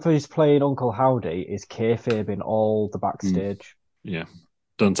 whoever is playing Uncle Howdy is kayfabing all the backstage. Yeah,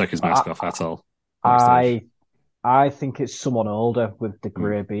 don't take his mask off at all. I think it's someone older with the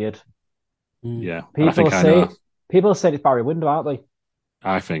grey beard. Yeah, People say it's Barry Windham, aren't they?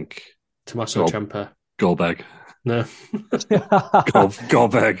 I think Tommaso Ciampa. Goldberg. No.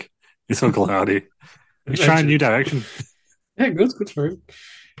 Goldberg. It's Uncle Howdy. He's trying a new direction. Yeah, good for him.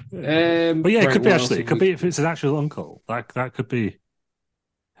 But yeah, it could be actually. It could be if it's an actual uncle. That could be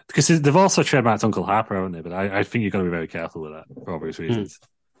because they've also trademarked Uncle Harper, haven't they? But I think you've got to be very careful with that for obvious reasons.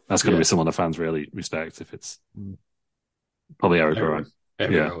 That's going to be someone the fans really respect. If it's probably Eric Rowan.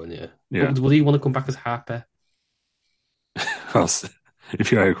 Eric Rowan, yeah. Would he want to come back as Harper? Well, if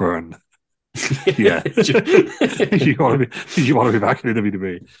you're Eric Rowan. Yeah, you want to be back in the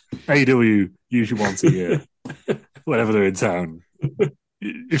WWE. AEW usually once a year, whenever they're in town.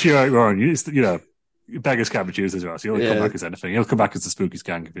 If you're out wrong, you know, beggars can't be choosers. Right? So he'll come back as anything. He'll come back as the Spooky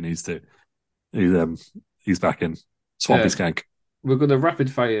Skank if he needs to. He's back in Swampy Skank. We're going to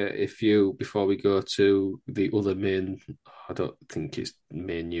rapid fire before we go to the other main. I don't think it's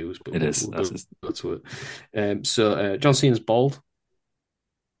main news, but it is. We'll go to it. So John Cena's bald.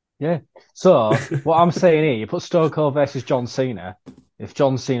 Yeah. So what I'm saying here, you put Stone Cold versus John Cena. If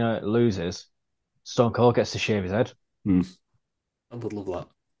John Cena loses, Stone Cold gets to shave his head. I would love that.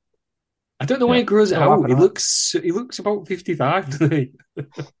 I don't know why he grows it out. He looks about 55, doesn't he?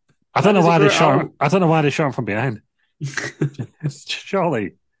 I don't know why they shot him from behind.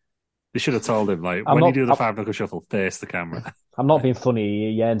 Surely they should have told him you do the 5-knuckle shuffle, face the camera. I'm not being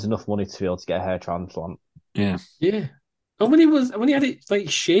funny. He earns enough money to be able to get a hair transplant. Yeah. And when he had it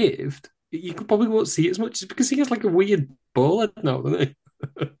shaved, you could probably won't see it as much because he has a weird ball head now, doesn't he?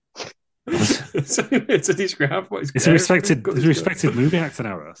 So to describe what it's a respected movie actor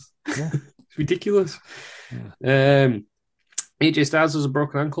now, Ross. Yeah. It's ridiculous. Yeah. AJ Styles has a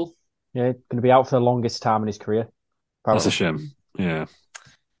broken ankle. Yeah, going to be out for the longest time in his career. Probably. That's a shame. Yeah.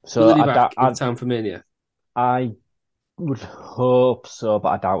 So will he back in time for Mania? I would hope so, but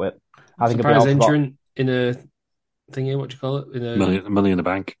I doubt it. I think surprise entrant in a thingy. What do you call it? In a Money in the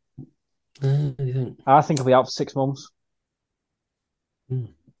Bank. What do you think? I think he'll be out for 6 months.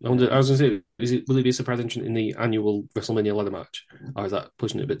 I was going to say, will it be a surprise entrant in the annual WrestleMania ladder match, or is that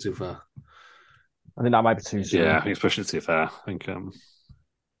pushing it a bit too far? I think that might be too soon. Yeah, I think it's pushing it too far. I think.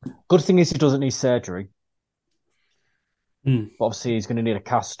 Good thing is he doesn't need surgery. But obviously, he's going to need a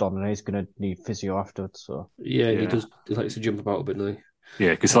cast on, and he's going to need physio afterwards. So he does. He likes to jump about a bit, doesn't he?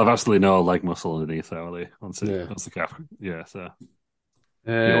 Yeah, because he'll have absolutely no leg muscle underneath there, will he? Once the calf. Yeah, so.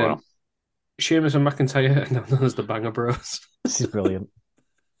 Well. Sheamus and McIntyre, known as the Banger Bros. This is brilliant.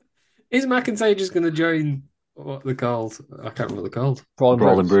 Is McIntyre just going to join what they're called? I can't remember what they're called.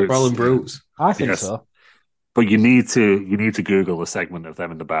 Brawling Brutes. Brawling Brutes. I think so. But you need to Google a segment of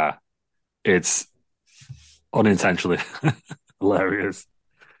them in the bar. It's unintentionally hilarious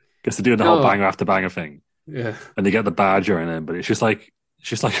because they're doing the whole banger after banger thing. Yeah, and they get the bar joining in, but it's just like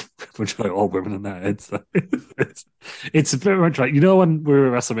a bunch of old women in there. It's very much like when we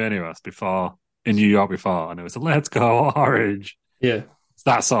were at WrestleMania before in New York before, and it was a Let's Go Orange. Yeah, it's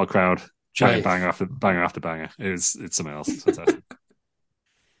that sort of crowd chanting banger after banger after banger. It's something else. It's fantastic.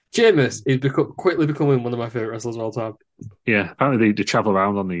 Sheamus is quickly becoming one of my favorite wrestlers of all time. Yeah, apparently they travel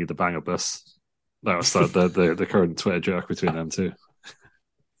around on the banger bus. That was the current Twitter joke between them two.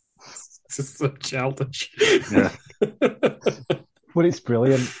 It's just so childish. Yeah, but it's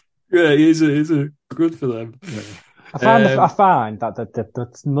brilliant. Yeah, he's a good for them. Yeah. I find that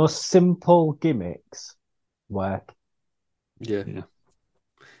the most simple gimmicks work. Yeah.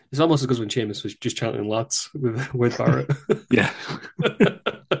 It's almost as good as when Sheamus was just chanting lads with Wade Barrett. Yeah.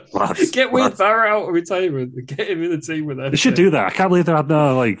 Lads, get Wade Barrett out of retirement and get him in the team with them. They should do that. I can't believe they had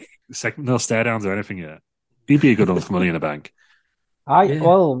no stare downs or anything yet. He'd be a good one for Money in the Bank.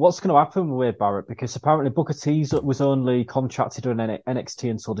 Well, what's going to happen with Wade Barrett? Because apparently Booker T was only contracted on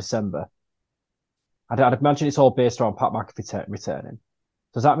NXT until December. I'd imagine it's all based around Pat McAfee returning.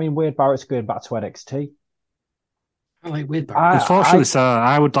 Does that mean Wade Barrett's going back to NXT? I like Wade Barrett. Unfortunately, sir,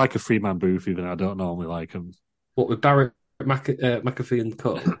 I would like a 3-man booth, even though I don't normally like him. What, with Barrett, McAfee and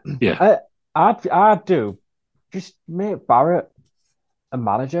Cole? Yeah. I'd do. Just make Barrett a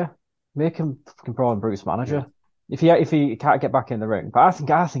manager. Make him fucking Braun Bruce manager. Yeah. If he can't get back in the ring, but I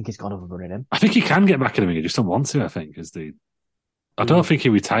think he's got another run in him. I think he can get back in the ring. He just don't want to. I think I don't think he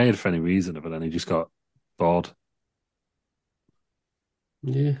retired for any reason, but then he just got bored.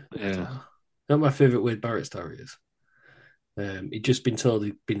 Yeah. Not my favourite Wade Barrett story is. He'd just been told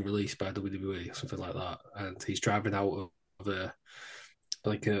he'd been released by WWE or something like that, and he's driving out of a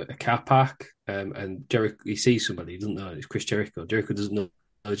car park, and Jericho, he sees somebody, he doesn't know, it's Chris Jericho. Jericho doesn't know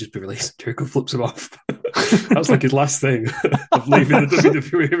he'll just be released. Jericho flips him off. That was like his last thing of leaving the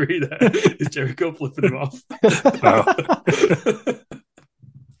WWE arena, is Jericho flipping him off.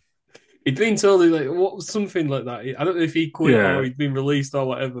 He'd been told, like, what was something like that. I don't know if he quit or he'd been released or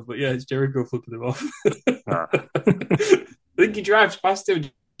whatever, but yeah, it's Jericho flipping him off. I think he drives past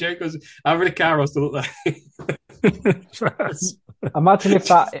him. Jericho's having a car or still up there.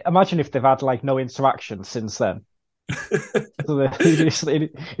 Imagine if they've had like no interaction since then. So he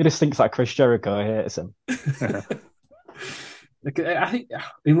just thinks that Chris Jericho hates him. I think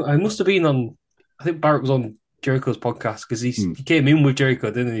I must have been on. I think Barrett was on Jericho's podcast because he came in with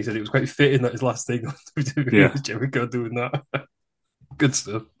Jericho, didn't he? He said it was quite fitting that his last thing on WWE was Jericho doing that. Good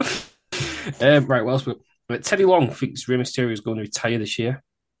stuff. Right, what else? Teddy Long thinks Rey Mysterio is going to retire this year.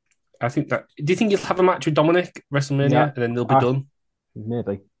 I think that. Do you think he'll have a match with Dominic WrestleMania and then they'll be done?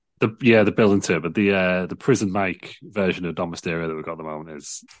 Maybe. The building to it, but the prison Mike version of Dom Mysterio that we've got at the moment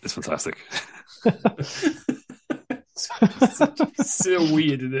is fantastic. So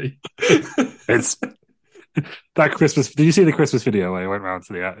weird, isn't he? It's that Christmas. Did you see the Christmas video where he went round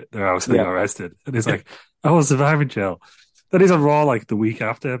to the house and he got arrested? And he's like, "I was surviving jail." Then he's on Raw like the week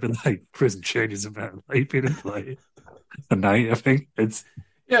after, been like prison changes about raping and like a night. I think it's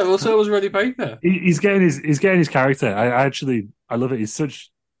well, so was Roddy Piper. He's getting his character. I love it. He's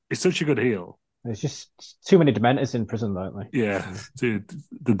such a good heel. There's just too many Dementors in prison, don't they? Yeah, dude,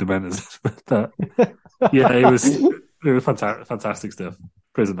 the Dementors. It was fantastic stuff.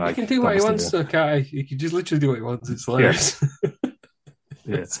 Prison Mike. He can do what he wants, so can't he? He can just literally do what he wants. It's hilarious.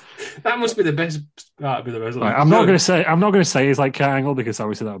 Yes. That must be the best part of the wrestling. I'm not going to say he's like Kurt Angle because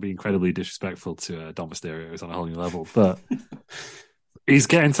obviously that would be incredibly disrespectful to Dom Mysterio, who's on a whole new level. But he's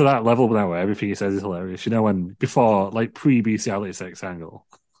getting to that level now where everything he says is hilarious. You know, when before, like pre-bestiality sex Angle,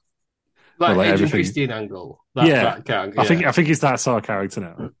 like Edge and Christian Angle. That I think he's that sort of character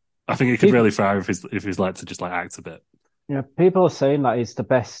now. I think he could really thrive if he's let to just like act a bit. Yeah, people are saying that he's the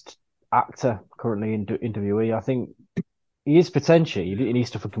best actor currently in WWE. I think he is potentially. He needs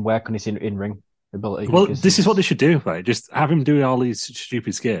to fucking work on his in-ring ability. Well, this is what they should do, right? Just have him do all these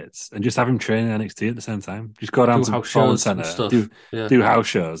stupid skits and just have him train in NXT at the same time. Just go down to Fallen Center, do house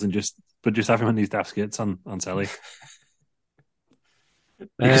shows, and just have him in these daft skits on telly.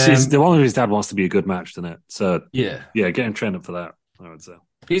 Because the one with his dad wants to be a good match, doesn't it? So yeah, get him trained up for that. I would say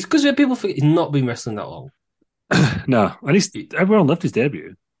it's because people think he's not been wrestling that long. No, and everyone loved his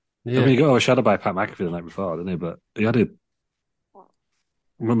debut. Yeah. I mean, he got overshadowed by Pat McAfee the night before, didn't he? But he had it.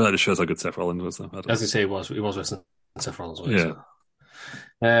 Remember that just shows how good Seth Rollins was, though. As I say, he was wrestling Seth Rollins. Yeah.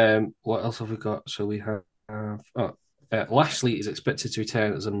 So. What else have we got? So we have Lashley is expected to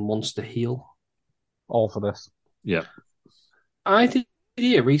return as a monster heel. All for this. Yeah. I did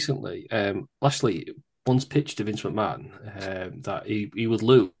hear recently. Lashley once pitched to Vince McMahon that he would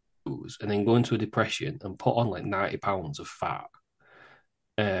lose and then go into a depression and put on like 90 pounds of fat.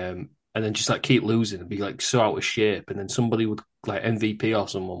 And then just like keep losing and be like so out of shape, and then somebody would like MVP or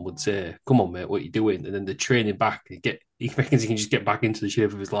someone would say, "Come on, mate, what are you doing?" And then they train him back. He reckons he can just get back into the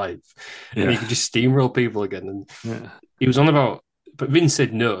shape of his life, and he can just steamroll people again. And he was on about, but Vince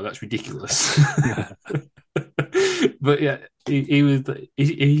said no, that's ridiculous. But yeah,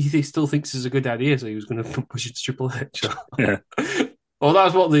 he still thinks it's a good idea, so he was going to push it to Triple H. Yeah. Well,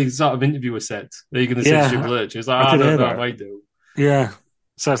 that's what the sort of interviewer said. Are you going to say to Triple H? He was like, I don't know if I do. Yeah.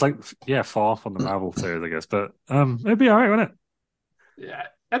 So it's like, fourth on the Marvel series, I guess. But it'd be all right, wouldn't it? Yeah.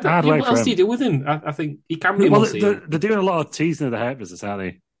 What else do you do with him? I think he can be they're doing a lot of teasing of the hurt business, aren't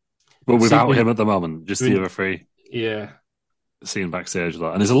they? But without him at the moment, just the other three. Yeah. Seeing backstage a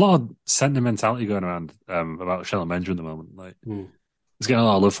lot. And there's a lot of sentimentality going around about Shelton Benjamin at the moment. Like, he's getting a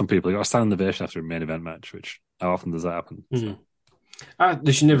lot of love from people. He got a standing ovation after a main event match, which how often does that happen? So.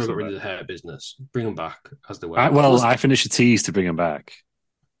 They should never get rid of the hair business. Bring them back as they were. I finished a tease to bring them back.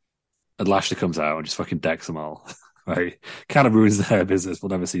 And Lashley comes out and just fucking decks them all. Right? Kind of ruins the hair business. We'll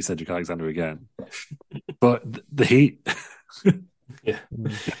never see Cedric Alexander again. But the heat. Yeah.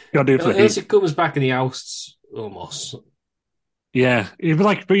 Gotta do it for the heat. It comes back and he ousts almost. Yeah. It'd be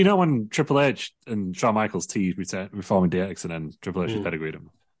like, but you know when Triple H and Shawn Michaels teased reforming DX and then Triple H pedigreed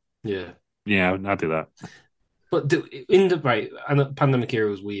him? Yeah. Yeah, I'd do that. But in the right, and Pandemic Era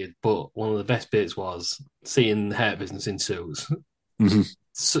was weird, but one of the best bits was seeing the hair business in suits. Mm-hmm.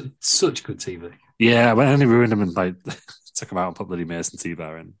 Such good TV. Yeah, but then they ruined him and like took him out and put bloody Mason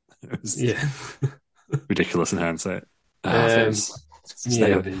T-Bar in. It was ridiculous in hindsight. Go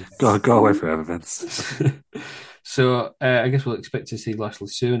away forever, Vince. So I guess we'll expect to see Lashley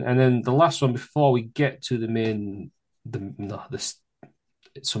soon, and then the last one before we get to the main,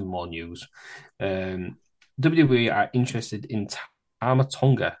 some more news. WWE are interested in Tama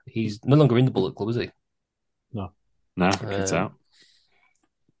Tonga. He's no longer in the Bullet Club, is he? No, it's out.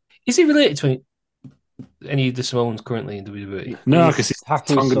 Is he related to any of the Samoans currently in WWE? No, because he's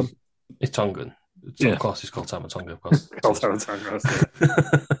Tongan. It's Tongan. So Yeah. Of course, it's called Tama Tonga. Of course.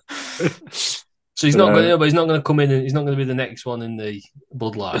 So he's not going to, but he's not going to come in, and he's not going to be the next one in the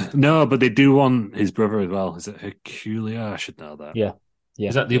bloodline. No, but they do want his brother as well. Is it Herculia? I should know that. Yeah.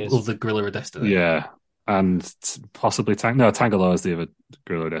 Is that the other Gorilla of Destiny? Yeah. And possibly Tangaloa is the other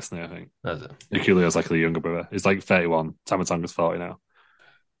Gorilla of Destiny, I think. That's it. Herculia is like the younger brother. He's like 31. Tama Tonga's 40 now.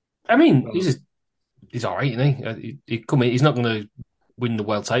 I mean, he's all right, isn't he? He come in, he's not going to win the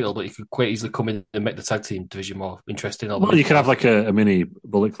world title, but he could quite easily come in and make the tag team division more interesting. Well, you could have like a mini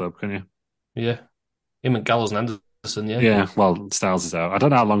Bullet Club, can you? Yeah. Him and Gallows and Anderson, yeah. Yeah, well, Styles is out. I don't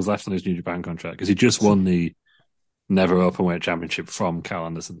know how long's left on his New Japan contract because he just won the Never Openweight Championship from Carl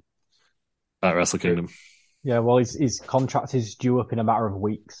Anderson at Wrestle Kingdom. Yeah, well, his contract is due up in a matter of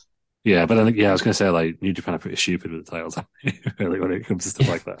weeks. Yeah, but I think, I was going to say, like, New Japan are pretty stupid with the titles, really, when it comes to stuff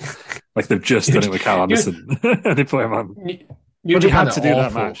like that. Like, they've just done it with Carl Anderson. They put him on. New But Japan they had to do that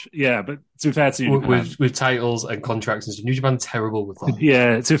awful match. Yeah, but to be fair to New Japan... with titles and contracts and stuff. New Japan's terrible with that.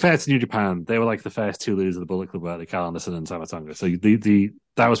 Yeah, to be fair to New Japan, they were like the first two leaders of the Bullet Club, were Carl Anderson and Tama Tonga. So that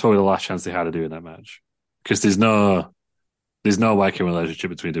was probably the last chance they had to do in that match. Because there's no working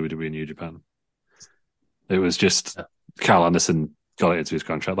relationship between WWE and New Japan. It was just Carl Anderson got it into his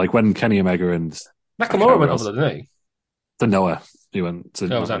contract. Like when Kenny Omega and Nakamura went over there, didn't he? To Noah. He went to...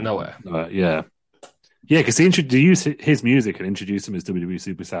 was that Noah? Yeah. Yeah, because they used his music and introduced him as WWE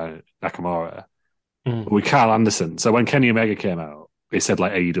superstar Nakamura with Carl Anderson. So when Kenny Omega came out, they said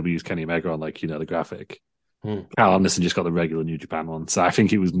like AEW's Kenny Omega on like, the graphic. Carl Anderson just got the regular New Japan one. So I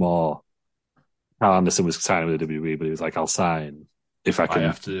think it was more Carl Anderson was signing with the WWE, but he was like, I'll sign if I can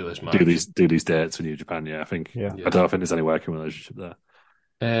have to do this match. do these dates for New Japan. Yeah, I think. Yeah. I don't think there's any working relationship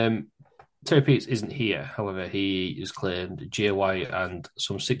there. Terry Peters isn't here. However, he has claimed Jay White and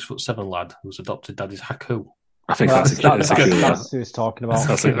some 6'7" lad who's adopted Daddy's Haku. I think that's who he's talking about.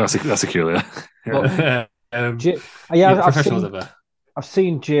 That's a Culia. I've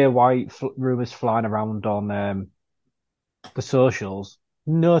seen Jay White rumors flying around on the socials.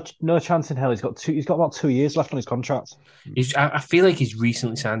 No chance in hell. He's got about 2 years left on his contract. I feel like he's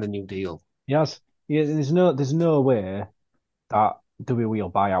recently signed a new deal. Yes. There's no way that WWE will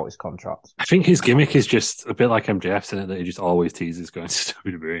buy out his contract. I think his gimmick is just a bit like MJF's in it, that he just always teases going to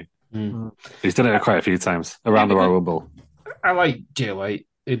WWE. He's done it quite a few times around the Royal Rumble. I like Jay White.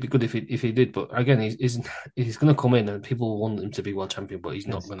 It'd be good if he did, but again, he's going to come in and people want him to be world champion, but he's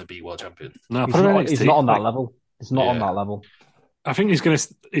not going to be world champion. No, he's not on that level. He's not on that level. I think he's going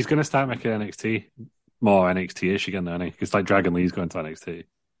to start making NXT more NXT-ish again, though, isn't he? Because like Dragon Lee's going to NXT.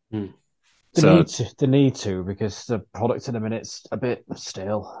 They need to because the product in a minute's a bit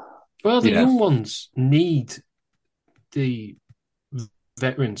stale. Well, the young ones need the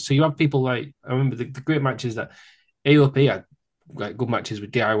veterans. So you have people like, I remember the great matches that AOP had, like good matches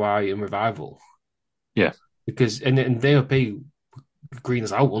with DIY and Revival. Yeah. Because, and AOP green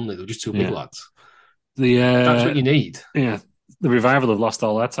us out, weren't they? They were just two big lads. That's what you need. Yeah. The Revival have lost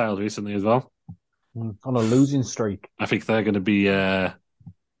all their titles recently as well. On a losing streak. I think they're going to be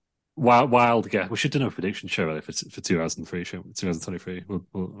wild guess. We should do a prediction show really for 2023.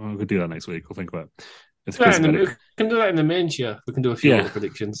 We'll do that next week. We'll think about it. We can do that in the main show. We can do a few other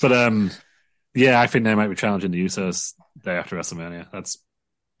predictions. But I think they might be challenging the Usos day after WrestleMania.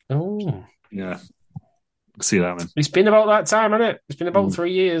 See that, man. It's been about that time, hasn't it? It's been about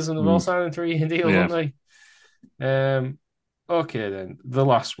 3 years, and they've all signed 3-year deals, haven't they? Okay, then the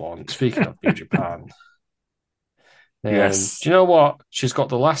last one. Speaking of New Japan, yes. Do you know what? She's got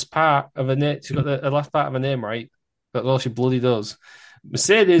the last part of her name. She's got the last part of her name right. That's all she bloody does.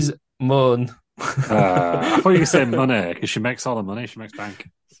 Mercedes Moon. I thought you were saying money because she makes all the money. She makes bank.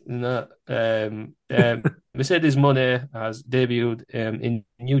 No, Mercedes Money has debuted in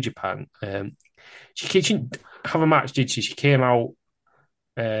New Japan. She didn't have a match, did she? She came out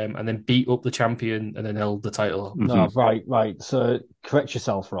and then beat up the champion and then held the title. No, right. So correct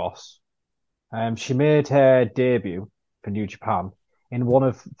yourself, Ross. She made her debut for New Japan in one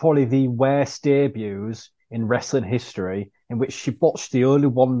of probably the worst debuts in wrestling history in which she botched the only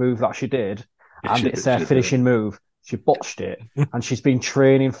one move that she did, and it's their finishing move. She botched it, and she's been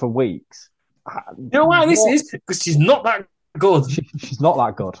training for weeks. You know why this is? Because she's not that good. She's not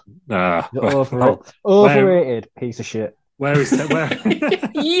that good. Overrated piece of shit. Where is where?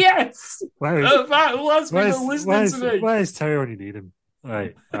 Yes. Where's Terry when you need him?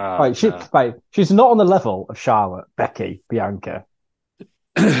 Right. She's not on the level of Charlotte, Becky, Bianca,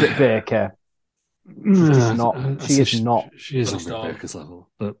 Baker. She's not. She is not. She is on Baker's level,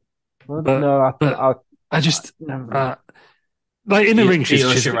 but I just like in the ring.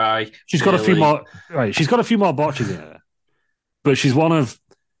 She's got a few more. Right, she's got a few more botches in her, but she's one of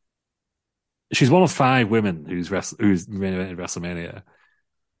 5 women who's main evented WrestleMania,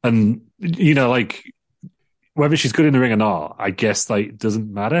 and you know, like whether she's good in the ring or not, I guess like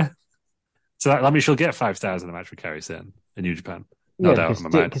doesn't matter. So that means she'll get 5 stars in the match with Kairi Sane in New Japan. No doubt in my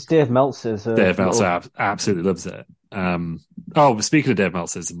mind. Because Dave Meltzer absolutely loves it. Speaking of Dave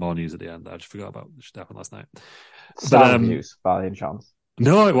Meltzer, there's more news at the end that I just forgot about, which happened last night. News, by any chance?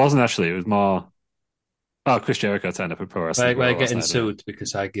 No, it wasn't actually. It was more. Oh, Chris Jericho turned up at Pro Wrestling. We're getting sued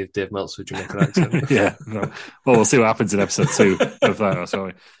because I give Dave Meltzer a Jamaican accent. Yeah. No. Well, we'll see what happens in episode 2 of that.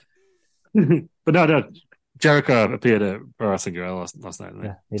 Sorry. But no. Jericho appeared at Pro Wrestling Guerrilla last night.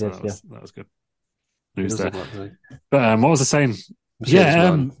 Yeah, he did. That was good. News there. But what was I saying?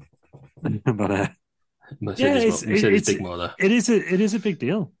 Mercedes big motor. It is a big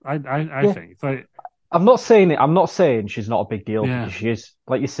deal. I think. Like, I'm not saying she's not a big deal because she is,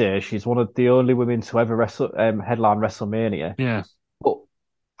 like you say, she's one of the only women to ever headline WrestleMania. Yeah. But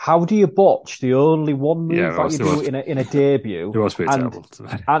how do you botch the only one move that you do in a debut? It was pretty terrible.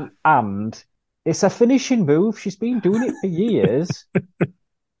 And it's a finishing move. She's been doing it for years.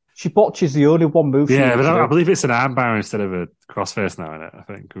 She botches the only one move. Yeah, but I believe it's an armbar instead of a crossface now in it. I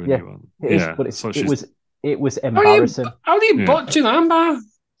think. It was embarrassing. How do you botch an armbar?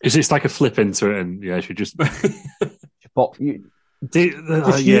 Because it's like a flip into it, and she just.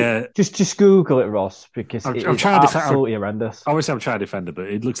 Just Google it, Ross, because it's absolutely horrendous. Obviously, I'm trying to defend it, but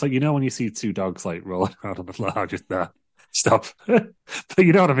it looks like when you see 2 dogs like rolling around on the floor, just stop. But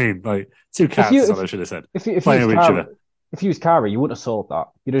you know what I mean, like 2 cats. Is what I should have said. If you was Kairi, you wouldn't have sold that.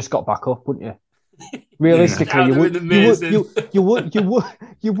 You'd have just got back up, wouldn't you? Realistically, you would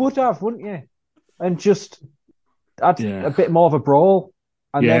have, wouldn't you? And just add a bit more of a brawl,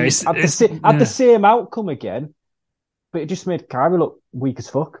 and then the same outcome again. But it just made Kairi look weak as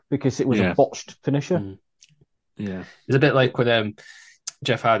fuck because it was a botched finisher. Yeah, it's a bit like when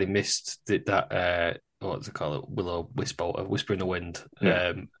Jeff Hardy missed that. What's it called? Whisper in the Wind.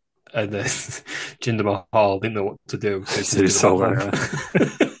 Yeah. And then Jinder Mahal didn't know what to do. So it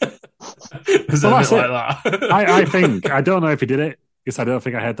was a bit like that. I don't know if he did it because I don't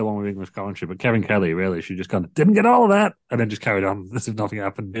think I had the one with English commentary, but Kevin Kelly really should just didn't get all of that and then just carried on as if nothing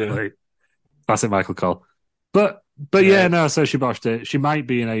happened. Yeah. Like, classic Michael Cole. But so she botched it. She might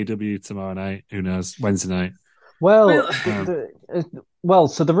be in AEW tomorrow night. Who knows? Wednesday night. So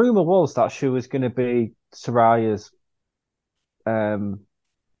the rumor was that she was going to be Saraya's tag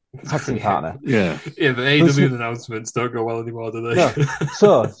team partner. Yeah, but AEW announcements don't go well anymore, do they? No.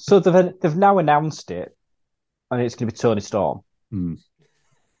 So they've now announced it, and it's going to be Toni Storm.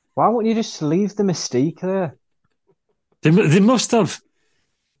 Why wouldn't you just leave the mystique there? They must have.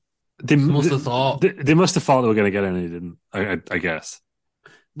 They must have thought. They must have thought they were going to get it, and they didn't. I guess.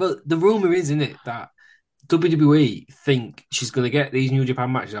 But the rumor is, isn't it, that WWE think she's going to get these New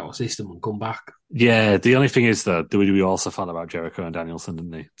Japan matches out of the system and come back. Yeah, the only thing is that WWE also thought about Jericho and Danielson,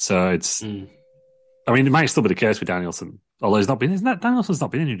 didn't they? So it's. I mean, it might still be the case with Danielson, although he's not been. Danielson's not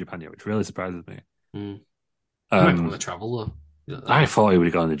been in New Japan yet, which really surprises me. He might want to travel though. I thought he would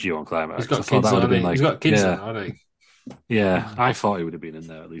have gone in the G1 Climax. He's got kids on, hasn't he? Yeah, I thought he would have been in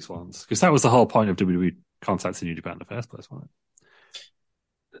there at least once because that was the whole point of WWE contacting New Japan in the first place, wasn't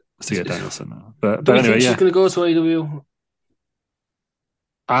it? To get Danielson. But anyway, she's going to go to AEW?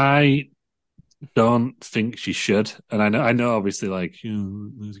 I don't think she should, and I know obviously like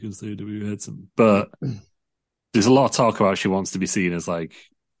who's going to say AEW had some, but there's a lot of talk about she wants to be seen as like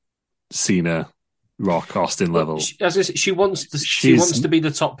Cena, Rock, Austin level. She wants to be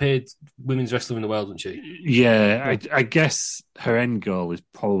the top paid women's wrestler in the world, doesn't she? Yeah, I guess her end goal is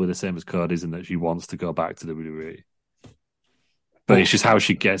probably the same as Cody's in that she wants to go back to WWE. But it's just how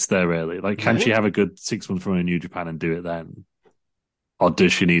she gets there, really. Like, can she have a good 6 month run in New Japan and do it then? Or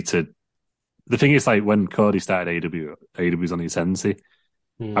does she need to... The thing is, like, when Cody started AEW's on the ascendancy.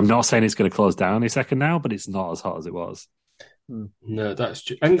 I'm not saying it's going to close down a second now, but it's not as hot as it was. No, that's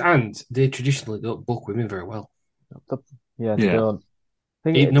true. And they traditionally don't book women very well. They don't.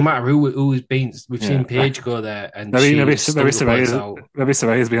 No matter who's been, we've seen Paige go there, and maybe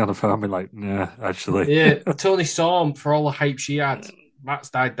Saraya's be on the phone, and like, nah, actually, yeah. Toni Storm, for all the hype she had, that's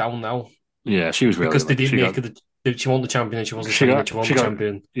died down now. Yeah, she was really because they didn't make her. She won the champion, and she wasn't the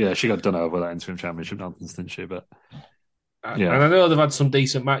champion. Yeah, she got done over that interim championship nonsense, didn't she? But yeah, and I know they've had some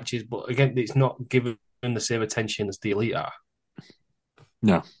decent matches, but again, it's not given the same attention as the Elite are.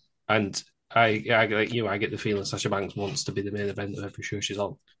 No, and I get the feeling Sasha Banks wants to be the main event of every show she's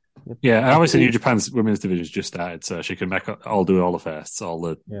on. Yeah, and obviously New Japan's women's division's just started, so she can do all the firsts, all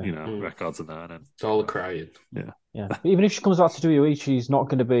the records and that. And it's all the crying. Yeah. But even if she comes back to WWE, she's not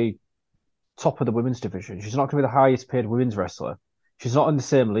going to be top of the women's division. She's not going to be the highest paid women's wrestler. She's not in the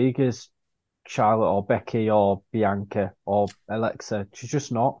same league as Charlotte or Becky or Bianca or Alexa. She's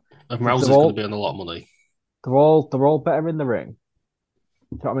just not. And Rousey's going to be on a lot of money. They're all better in the ring.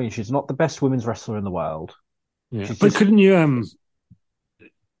 You know what I mean? She's not the best women's wrestler in the world. Yeah. But couldn't you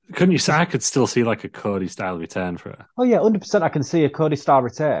say I could still see like a Cody style return for her? Oh yeah, 100%. I can see a Cody style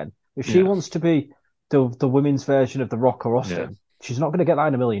return. If she wants to be the women's version of the Rock or Austin, she's not going to get that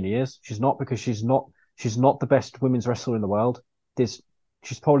in a million years. She's not, because she's not the best women's wrestler in the world.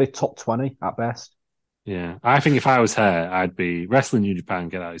 She's probably top 20 at best. Yeah, I think if I was her, I'd be wrestling New Japan,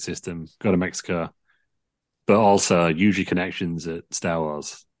 get out of the system, go to Mexico, but also usually connections at Star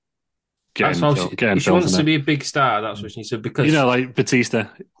Wars. If she wants to be a big star, that's what she said. Because like Batista,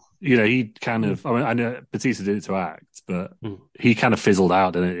 he kind of. I mean, I know Batista did it to act, but he kind of fizzled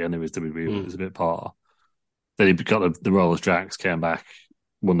out, didn't he? And it was WWE. It was a bit poor. Then he got the role as Drax, came back,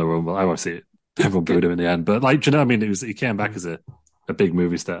 won the Rumble. I obviously everyone booed him in the end, but like, do you know what I mean? He came back as a big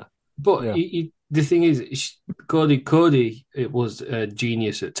movie star. But the thing is, Cody, it was a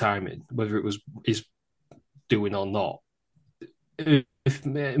genius at timing, whether it was his doing or not. If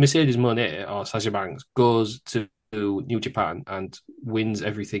Mercedes Moné or Sasha Banks goes to New Japan and wins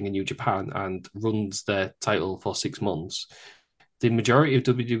everything in New Japan and runs their title for 6 months, the majority of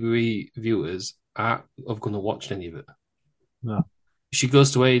WWE viewers aren't going to watch any of it. No. She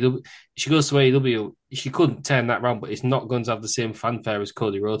goes to AEW. She couldn't turn that around, but it's not going to have the same fanfare as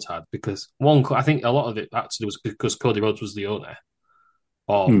Cody Rhodes had, because I think a lot of it actually was because Cody Rhodes was the owner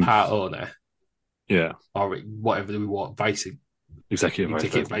or part owner, or whatever we want,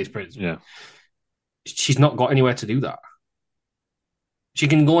 executive vice president. Yeah, she's not got anywhere to do that. She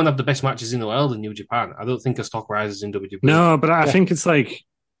can go and have the best matches in the world in New Japan. I don't think her stock rises in WWE. No, but I think it's like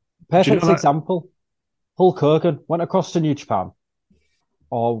perfect example. Hulk Hogan went across to New Japan.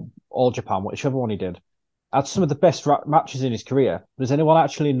 Or All Japan, whichever one he did, had some of the best matches in his career. Does anyone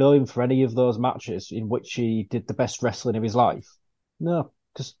actually know him for any of those matches in which he did the best wrestling of his life? No,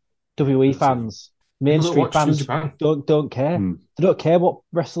 because WWE fans, mainstream fans don't care. They don't care what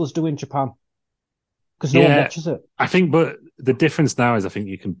wrestlers do in Japan because no one watches it. I think, but the difference now is I think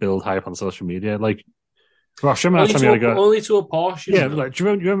you can build hype on social media. Like, Ross, remember that time you had to go? Only to a portion. Yeah, like, do you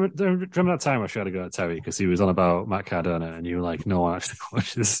remember that time Ross, you had to go at Terry because he was on about Matt Cardona and you were like, no one actually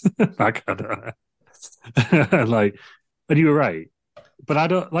watches Matt Cardona. and you were right. But I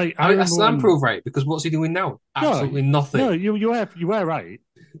don't like. That's not proof right, because what's he doing now? Absolutely nothing. No, you were right.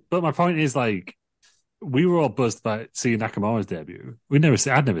 But my point is, like, we were all buzzed by seeing Nakamura's debut. I'd never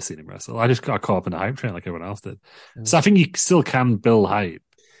seen him wrestle. I just got caught up in the hype train like everyone else did. So I think you still can build hype.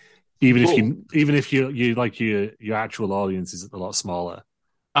 Even if you like your actual audience is a lot smaller.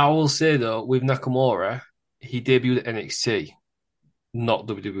 I will say though, with Nakamura, he debuted at NXT, not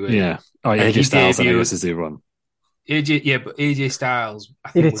WWE. Yeah. Oh, yeah, AJ Styles and AOS is the other one. But AJ Styles,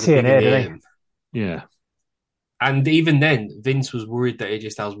 I think, he did TNA, didn't he? Yeah. And even then, Vince was worried that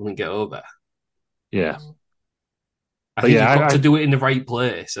AJ Styles wouldn't get over. Yeah. I think you've got to do it in the right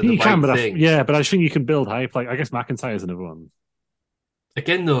place and the right thing. But I just think you can build hype. Like, I guess McIntyre's another one.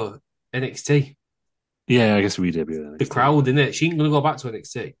 Again, though, NXT. Yeah, I guess we debut. The crowd, innit? She ain't going to go back to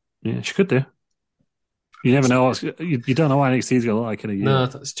NXT. Yeah, she could do. You never know. You don't know what NXT's going to look like in a year. No,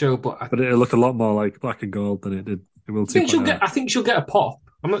 that's true. But it'll look a lot more like black and gold than it did. I think she'll get a pop.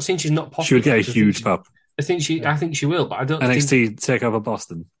 I'm not saying she's not popping. She would get a huge pop. I think she will, but I don't NXT take over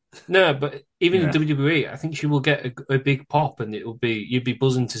Boston. No, but even in WWE, I think she will get a big pop, and you'd be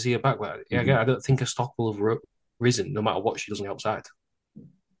buzzing to see her back. But I don't think her stock will have risen, no matter what she does on the outside.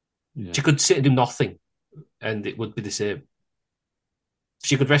 Yeah. She could sit and do nothing, and it would be the same.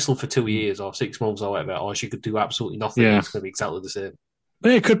 She could wrestle for 2 years or 6 months or whatever, or she could do absolutely nothing. Yeah. It's going to be exactly the same.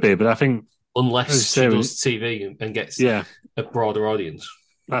 It could be, but I think unless she does TV and gets a broader audience.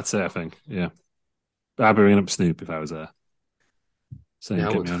 That's it, I think. Yeah, I'd be ringing up Snoop if I was there, saying,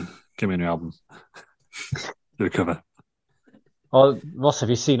 "Get me on your album, do a cover." Oh, Ross, have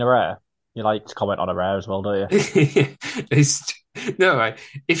you seen a rare? You like to comment on a rare as well, don't you? No, right.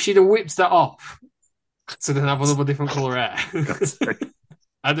 If she'd have whipped that off, so then have another different colour hair,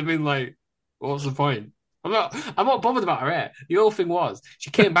 I'd have been like, what's the point? I'm not bothered about her hair. The whole thing was,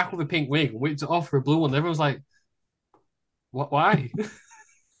 she came back with a pink wig and whipped it off for a blue one. Everyone was like, what? Why?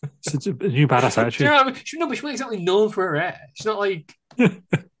 It's a new badass Do attitude. you know what I mean? She wasn't exactly known for her hair. She's not like.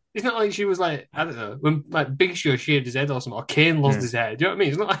 It's not like she was like, I don't know, when like Big Show shaved his head or something, or Kane lost his hair. Do you know what I mean?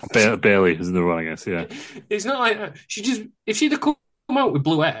 It's not like Bailey is another one, I guess. Yeah, it's not like she just. If she'd have come out with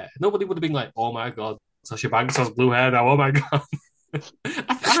blue hair, nobody would have been like, "Oh my god, Sasha Banks has blue hair now." Oh my god,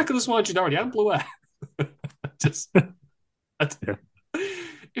 I could have sworn she'd already had blue hair. Yeah.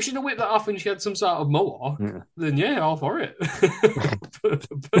 If she'd have whipped that off and she had some sort of mohawk, then yeah, all for it.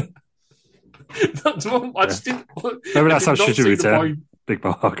 That's what I just didn't. Maybe that's how she should see the return. point. Big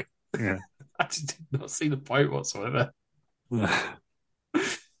Mohawk. Yeah. I just did not see the point whatsoever.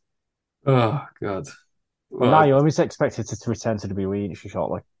 Oh god. Well, Naomi's expected to return to WWE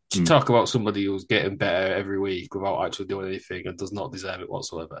shortly. To talk about somebody who's getting better every week without actually doing anything and does not deserve it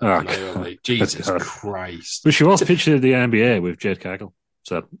whatsoever. Oh, Naomi, Jesus Christ. But she was pictured in the NBA with Jade Cargill.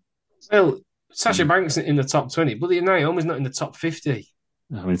 So, well, Sasha Banks in the top 20, but Naomi's not in the top 50.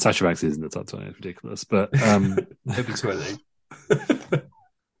 I mean, Sasha Banks is in the top 20. It's ridiculous. But maybe 20.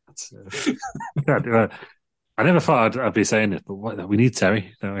 I never thought I'd be saying it, but we need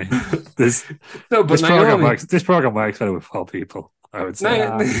Terry, don't we? This program works better with 4 people, I would say.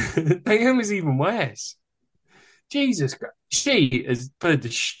 Naomi's even worse. Jesus Christ. She has played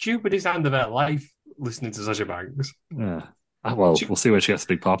the stupidest hand of her life listening to Sasha Banks. Yeah. Well, we'll see when she gets a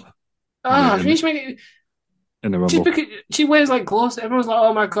big pop. She's making in the Rumble. She wears like clothes. Everyone's like,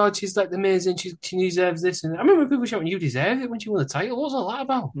 "Oh my god, she's like amazing. She deserves this." And I remember people shouting, "You deserve it" when she won the title. What was all that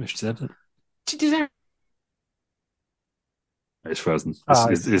about? She deserved it. She deserved. He's frozen.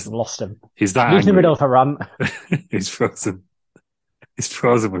 He's lost him. He's that. He's in the middle of a rant. He's frozen. He's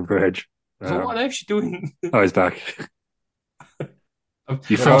frozen with rage. So what on earth is she doing? Oh, he's back.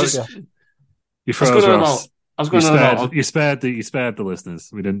 You froze. You froze, Ross. You spared the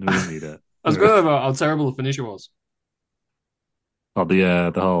listeners. We didn't need it. I was going about how terrible the finisher was. Oh,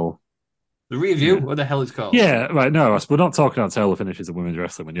 the whole review. What the hell it's called? Yeah, right. No, we're not talking about terrible finishes of women's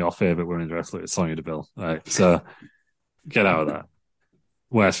wrestling when your favorite women's wrestler is Sonya Deville. Right, so get out of that.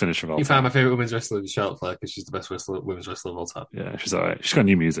 Worst finisher of all time. You found my favorite women's wrestler is Charlotte Flair because she's the best women's wrestler of all time. Yeah, she's all right. She's got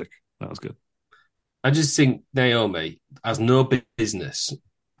new music. That was good. I just think Naomi has no business,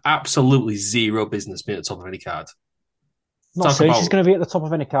 absolutely zero business being at the top of any card. Not saying she's going to be at the top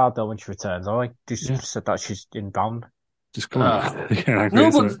of any card though when she returns. I just said that she's inbound. Just come on.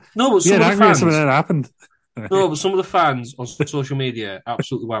 No, but some of the fans. Something that happened. No, but some of the fans on social media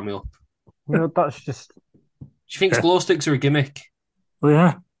absolutely wound me up. That's just. She thinks glow sticks are a gimmick. Well,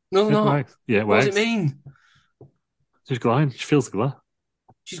 yeah. No, no. Yeah, what does it mean? She's glowing. She feels the glow.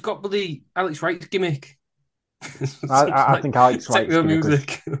 She's got the Alex Wright's gimmick. I think Alex Wright's gimmick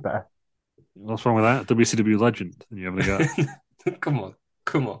music. Was better. What's wrong with that? WCW legend. And you haven't got. Come on.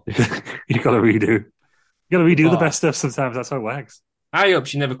 You got to redo. You got to redo the best stuff sometimes. That's how it works. I hope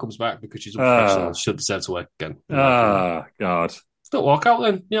she never comes back because she's unprofessional. She deserve to work again. Oh, God. Don't walk out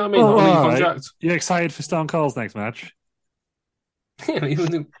then. You know what I mean? Oh, contract. Right. You're excited for Stone Cold's next match?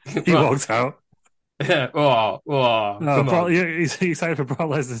 He walked out. Yeah. Come on. He's excited for Brock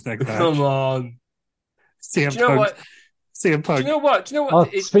Lesnar's next match. Come on. CM Punk. Do you know what?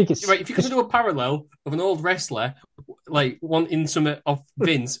 If you're going to do a parallel of an old wrestler like wanting something off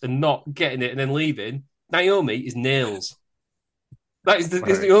Vince and not getting it and then leaving, Naomi is nails. That is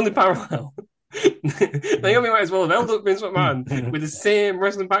the only parallel. Naomi might as well have held up Vince McMahon with the same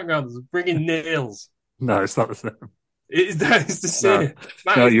wrestling background as bringing nails. No, it's not the same. That is the same.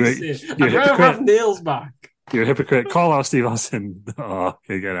 I'd rather have nails back. You're a hypocrite. Call out Steve Austin. Oh,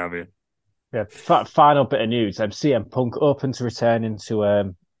 get out of here. Yeah. Final bit of news. CM Punk open to returning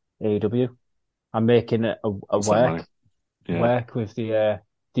to AEW. I'm making a work with the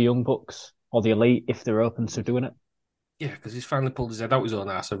Young Bucks or the Elite if they're open to doing it. Yeah, because he's finally pulled his head out his own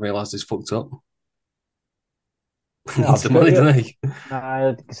ass and realised he's fucked up. Needs the money, doesn't he?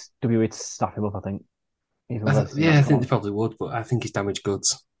 WWE would snap him up, I think. I think they probably would, but I think he's damaged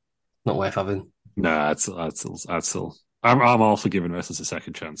goods. Not worth having. Nah, I'd still. I'm all for giving wrestlers a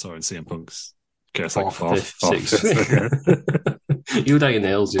second chance, or in CM Punk's case, like fourth, sixth. You would your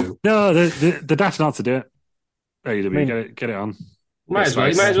nails, you. No, they're daft not to do it. AEW, get it on. Might as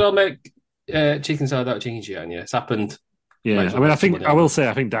well make chicken salad out of chicken shit on you. It's happened. Yeah, I will say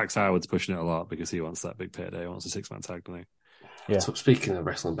I think Dax Howard's pushing it a lot because he wants that big payday. He wants a 6-man tag, doesn't he? Yeah. So speaking of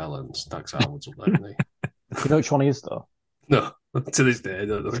wrestling balance, Dax Howard's up there, isn't he? You know which one he is, though? No. To this day, I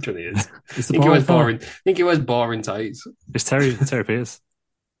don't know which one he is. It's I think he wears boring tights. It's Terry Pierce.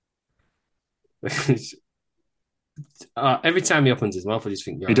 Every time he opens his mouth, I just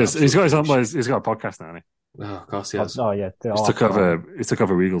think he does. He's got his own. He's got a podcast now, hasn't he? Oh, of course he has. Oh yeah, He's took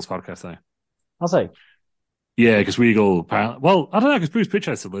over Regal's podcast now. Has he? Yeah, because Regal apparently. Well, I don't know because Bruce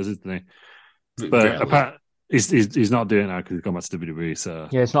Pritchard still is, isn't he? But he's not doing it now because he's gone back to WWE. So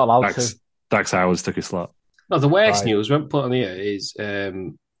yeah, it's not allowed to. Dax Howard's took his slot. No, the worst news we haven't put on here is I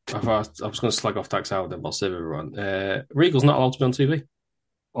was going to slag off Dax Howard, then I'll save everyone. Regal's not allowed to be on TV.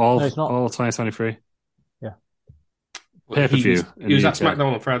 All 2023. Yeah. Pay-per-view. He was at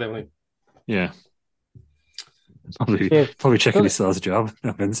SmackDown on Friday, wasn't he? Yeah. Probably checking he still has a job.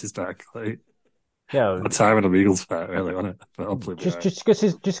 No, Vince is back. Yeah. A time in a Regal's fight, really, wasn't it? But just because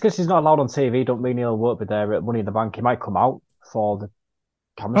he's not allowed on TV, don't mean he'll won't be there at Money in the Bank. He might come out for the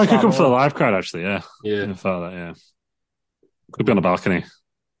camera. He could come for the live crowd, actually. Yeah. Yeah. Yeah. Could be on the balcony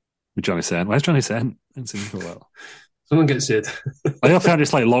with Johnny Saint. Where's Johnny Saint? I haven't seen him for a while. Someone gets it. I often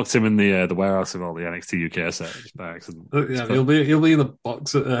just locked him in the warehouse of all the NXT UK set just by accident. Yeah, he'll be in the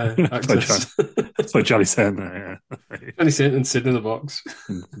box at Access. That's why Johnny Saint there. Yeah. Johnny Saint and Sid in the box.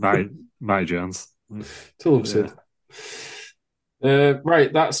 Matty Jones. Tell him Sid.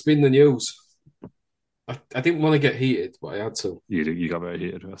 Right, that's been the news. I didn't want to get heated, but I had to. You got very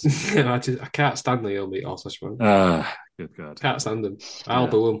heated. I can't stand the Elite Horseman. Good God. Can't stand him. I'll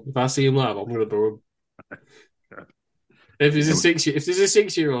boo him. If I see him live, I'm going to boo him. If there's a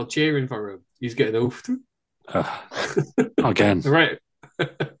 6-year-old cheering for him, he's getting oofed. Again. Right.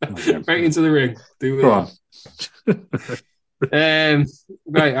 Right into the ring. Go on.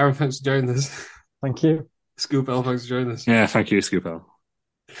 Right, Aaron, thanks for joining us. Thank you. Scoop L, thanks for joining us. Yeah, thank you, Scoop L.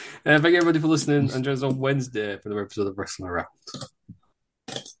 Thank you everybody for listening, and join us on Wednesday for another episode of Wrestling Around.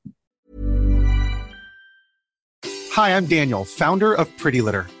 Hi, I'm Daniel, founder of Pretty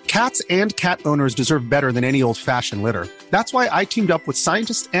Litter. Cats and cat owners deserve better than any old-fashioned litter. That's why I teamed up with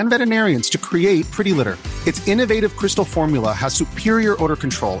scientists and veterinarians to create Pretty Litter. Its innovative crystal formula has superior odor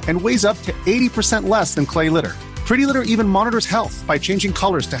control and weighs up to 80% less than clay litter. Pretty Litter even monitors health by changing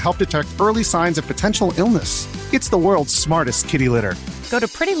colors to help detect early signs of potential illness. It's the world's smartest kitty litter. Go to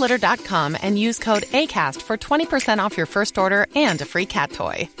prettylitter.com and use code ACAST for 20% off your first order and a free cat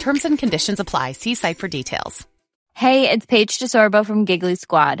toy. Terms and conditions apply. See site for details. Hey, it's Paige DeSorbo from Giggly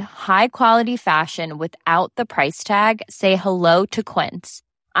Squad. High quality fashion without the price tag. Say hello to Quince.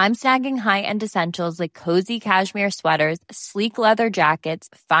 I'm snagging high-end essentials like cozy cashmere sweaters, sleek leather jackets,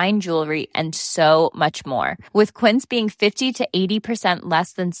 fine jewelry, and so much more. With Quince being 50 to 80%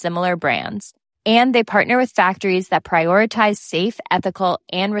 less than similar brands. And they partner with factories that prioritize safe, ethical,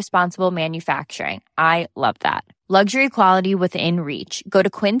 and responsible manufacturing. I love that. Luxury quality within reach. Go to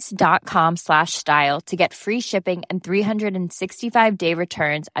quince.com/style to get free shipping and 365-day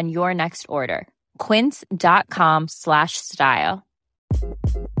returns on your next order. Quince.com/style.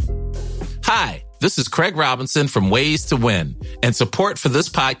 Hi, this is Craig Robinson from Ways to Win, and support for this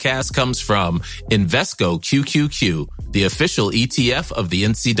podcast comes from Invesco QQQ, the official ETF of the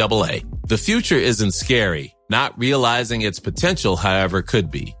NCAA. The future isn't scary. Not realizing its potential, however, could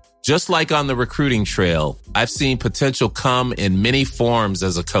be. Just like on the recruiting trail, I've seen potential come in many forms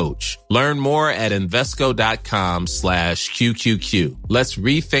as a coach. Learn more at Invesco.com/QQQ. Let's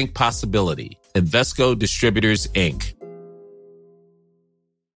rethink possibility. Invesco Distributors, Inc.